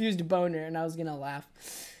Confused Boner, and I was going to laugh.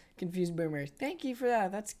 Confused Boomer. Thank you for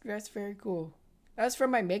that. That's very cool. That was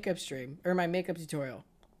from my makeup stream, or my makeup tutorial.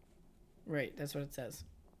 Right, that's what it says.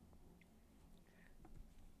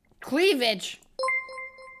 Cleavage!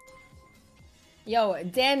 Yo,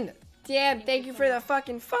 Dan, thank you for the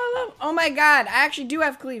fucking follow. Oh my god, I actually do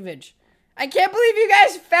have cleavage. I can't believe you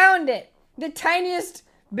guys found it. The tiniest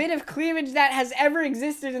bit of cleavage that has ever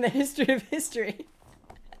existed in the history of history.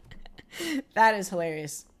 That is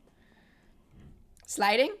hilarious.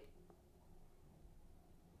 Sliding?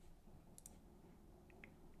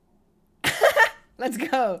 Let's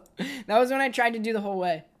go. That was when I tried to do the whole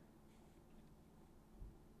way.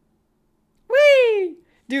 Whee!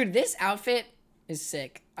 Dude, this outfit is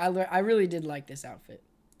sick. I really did like this outfit.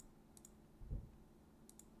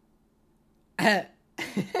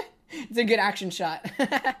 It's a good action shot.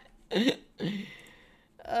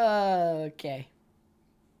 Okay.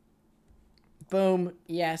 Boom.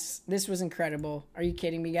 Yes. This was incredible. Are you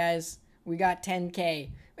kidding me, guys? We got 10K.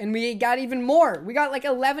 And we got even more. We got like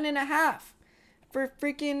 11.5 for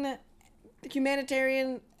freaking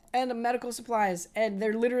humanitarian and medical supplies. And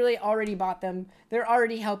they're literally already bought them. They're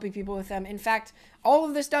already helping people with them. In fact, all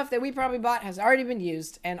of the stuff that we probably bought has already been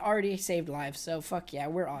used and already saved lives. So fuck yeah,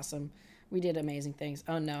 we're awesome. We did amazing things.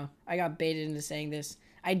 Oh no, I got baited into saying this.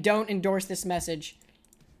 I don't endorse this message.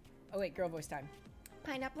 Oh wait, girl voice time.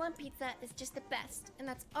 Pineapple on pizza is just the best, and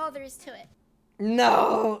that's all there is to it.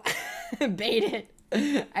 No! Baited.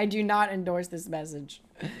 I do not endorse this message.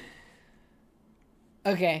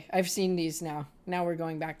 Okay, I've seen these now. Now we're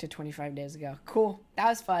going back to 25 days ago. Cool. That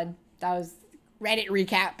was fun. That was Reddit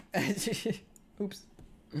recap. Oops.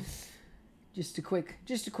 Just a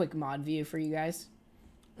quick mod view for you guys.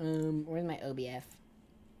 Where's my OBF?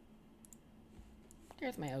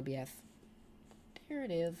 There's my OBF. There it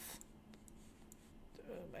is.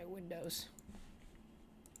 My windows.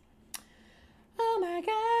 Oh my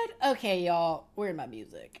god. Okay, y'all. Where's my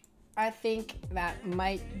music? I think that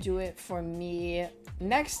might do it for me.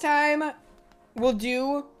 Next time, we'll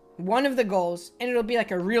do one of the goals, and it'll be like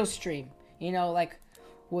a real stream. You know, like,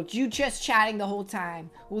 we'll do just chatting the whole time.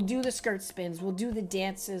 We'll do the skirt spins. We'll do the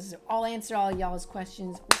dances. I'll answer all y'all's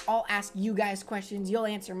questions. I'll ask you guys questions. You'll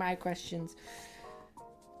answer my questions.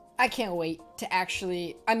 I can't wait to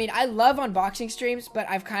actually... I mean, I love unboxing streams, but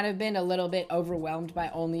I've kind of been a little bit overwhelmed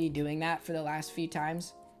by only doing that for the last few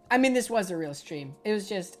times. I mean, this was a real stream. It was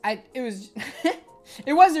just...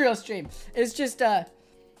 it was a real stream. It's just, I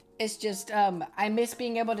miss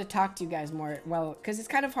being able to talk to you guys more. Well, because it's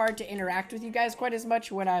kind of hard to interact with you guys quite as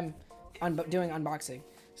much when I'm doing unboxing.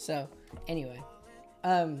 So, anyway.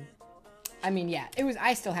 I mean, yeah,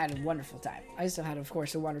 I still had a wonderful time. I still had, of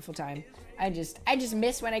course, a wonderful time. I just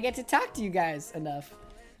miss when I get to talk to you guys enough.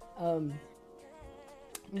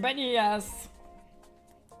 But yes,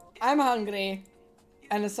 I'm hungry.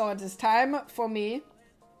 And so it is time for me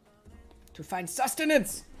to find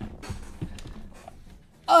sustenance.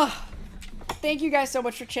 Oh, thank you guys so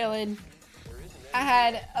much for chilling. I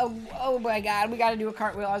had oh my god, we gotta do a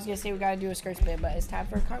cartwheel. I was gonna say we gotta do a skirt spin, but it's time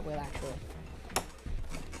for a cartwheel actually.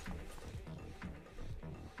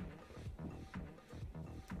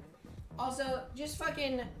 Also, just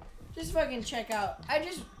fucking check out. I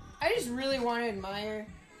just really want to admire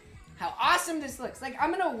how awesome this looks. Like,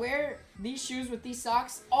 I'm gonna wear these shoes with these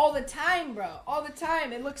socks all the time, bro. All the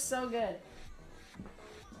time. It looks so good.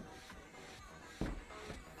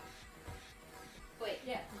 Wait,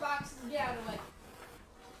 yeah, boxes, get out of the way.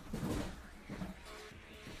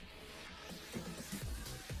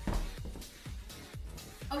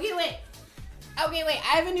 Okay, wait.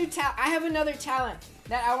 I have another talent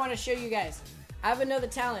that I want to show you guys. I have another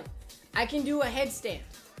talent. I can do a headstand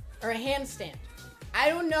or a handstand. I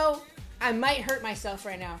don't know. I might hurt myself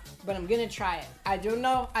right now, but I'm gonna try it. I don't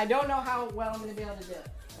know how well I'm gonna be able to do it.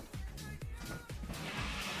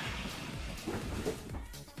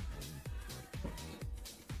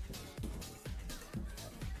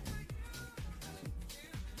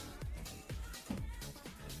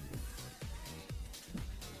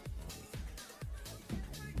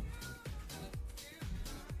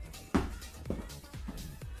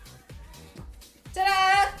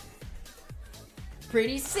 Ta-da!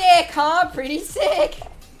 Pretty sick, huh? Pretty sick.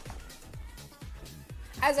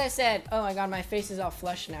 As I said, oh my god, my face is all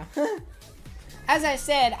flushed now. As I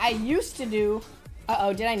said, I used to do...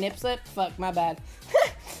 Uh-oh, did I nip slip? Fuck, my bad.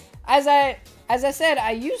 As I said,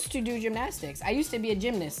 I used to do gymnastics. I used to be a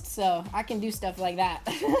gymnast, so I can do stuff like that.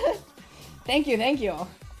 Thank you, thank you.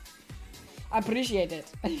 I appreciate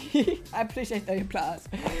it. I appreciate the applause.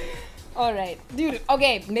 All right, dude.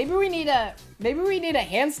 Okay, maybe we need a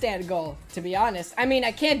handstand goal. To be honest, I mean,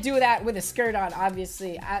 I can't do that with a skirt on.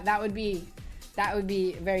 Obviously, that would be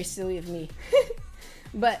very silly of me.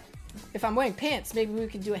 But if I'm wearing pants, maybe we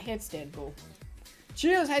could do a handstand goal.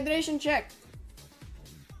 Cheers, hydration check.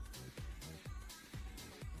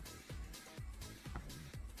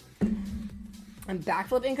 And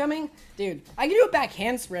backflip incoming, dude. I can do a back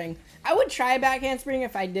handspring. I would try a back handspring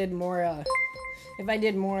if I did more. If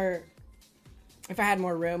I had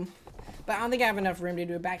more room, but I don't think I have enough room to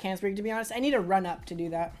do a back handspring, to be honest. I need a run up to do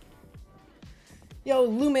that. Yo,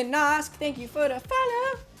 Luminosk, thank you for the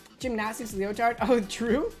follow. Gymnastics leotard. Oh,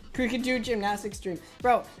 true. We could do a gymnastics stream.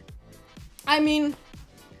 Bro, I mean,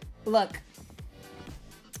 look.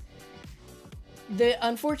 The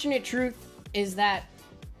unfortunate truth is that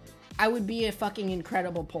I would be a fucking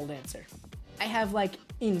incredible pole dancer. I have like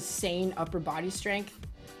insane upper body strength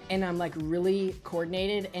and I'm like really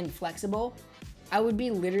coordinated and flexible. I would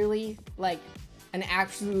be literally like an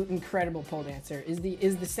absolute incredible pole dancer is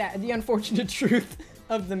the unfortunate truth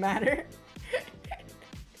of the matter.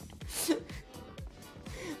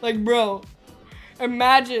 Like, bro,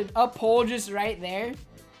 imagine a pole just right there.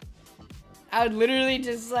 I would literally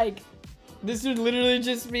just like, this would literally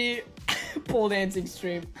just be pole dancing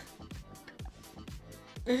stream.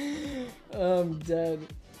 I'm dead.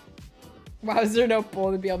 Why was there no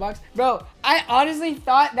pole in the PO box? Bro, I honestly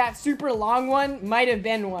thought that super long one might have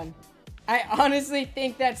been one. I honestly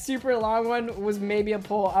think that super long one was maybe a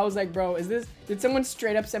pole. I was like, bro, did someone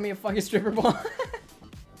straight up send me a fucking stripper pole?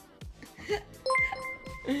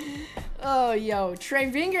 Oh, yo, Trey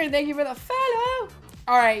Vinger, thank you for the follow.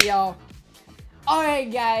 All right, y'all. All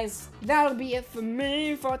right, guys, that'll be it for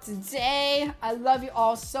me for today. I love you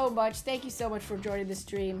all so much. Thank you so much for joining the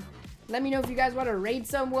stream. Let me know if you guys want to raid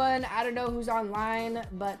someone. I don't know who's online,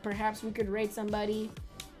 but perhaps we could raid somebody.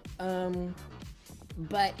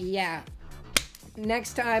 But yeah,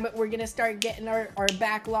 next time we're gonna start getting our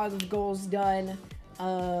backlog of goals done.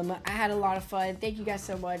 I had a lot of fun. Thank you guys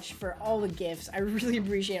so much for all the gifts. I really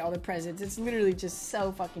appreciate all the presents. It's literally just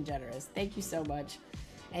so fucking generous. Thank you so much.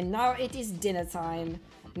 And now it is dinner time.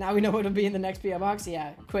 Now we know what'll be in the next PO box.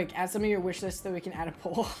 Yeah, quick, add some of your wish list so we can add a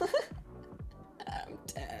poll. I'm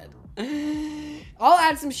dead. I'll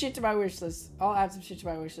add some shit to my wish list.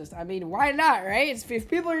 I mean, why not, right? If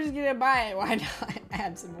people are just gonna buy it, why not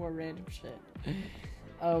add some more random shit?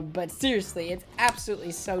 But seriously, it's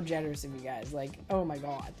absolutely so generous of you guys. Like, oh my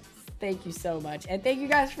god. Thank you so much. And thank you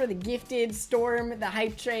guys for the gifted, Storm, the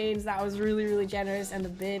hype trains. That was really, really generous. And the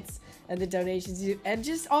bits and the donations. And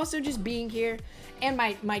just also just being here. And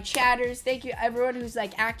my chatters. Thank you everyone who's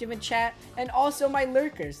like active in chat. And also my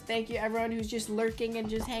lurkers. Thank you everyone who's just lurking and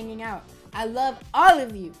just hanging out. I love all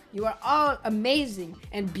of you. You are all amazing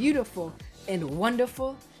and beautiful and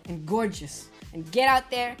wonderful and gorgeous. And get out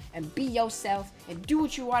there and be yourself and do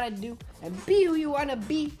what you want to do and be who you want to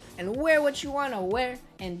be and wear what you want to wear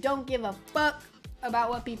and don't give a fuck about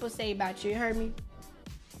what people say about you. You heard me?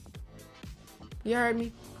 You heard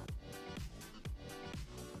me?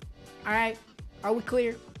 All right. Are we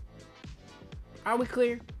clear? Are we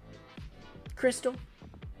clear? Crystal?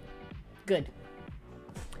 Good.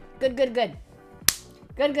 Good, good, good.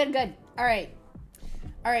 Good, good, good. All right.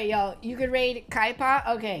 All right, y'all. You could raid Kaipa?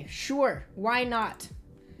 Okay, sure. Why not?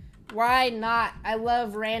 Why not? I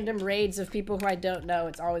love random raids of people who I don't know.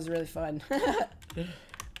 It's always really fun.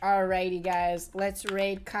 Alrighty, guys. Let's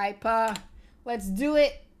raid Kaipa. Let's do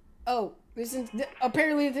it. Oh,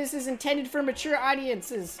 apparently this is intended for mature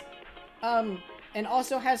audiences. And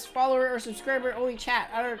also has follower or subscriber only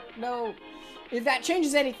chat. I don't know if that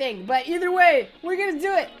changes anything, but either way, we're gonna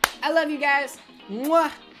do it. I love you guys.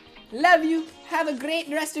 Mwah. Love you. Have a great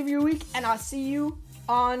rest of your week, and I'll see you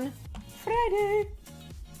on Friday.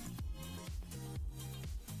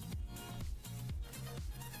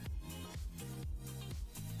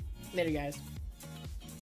 Later, guys.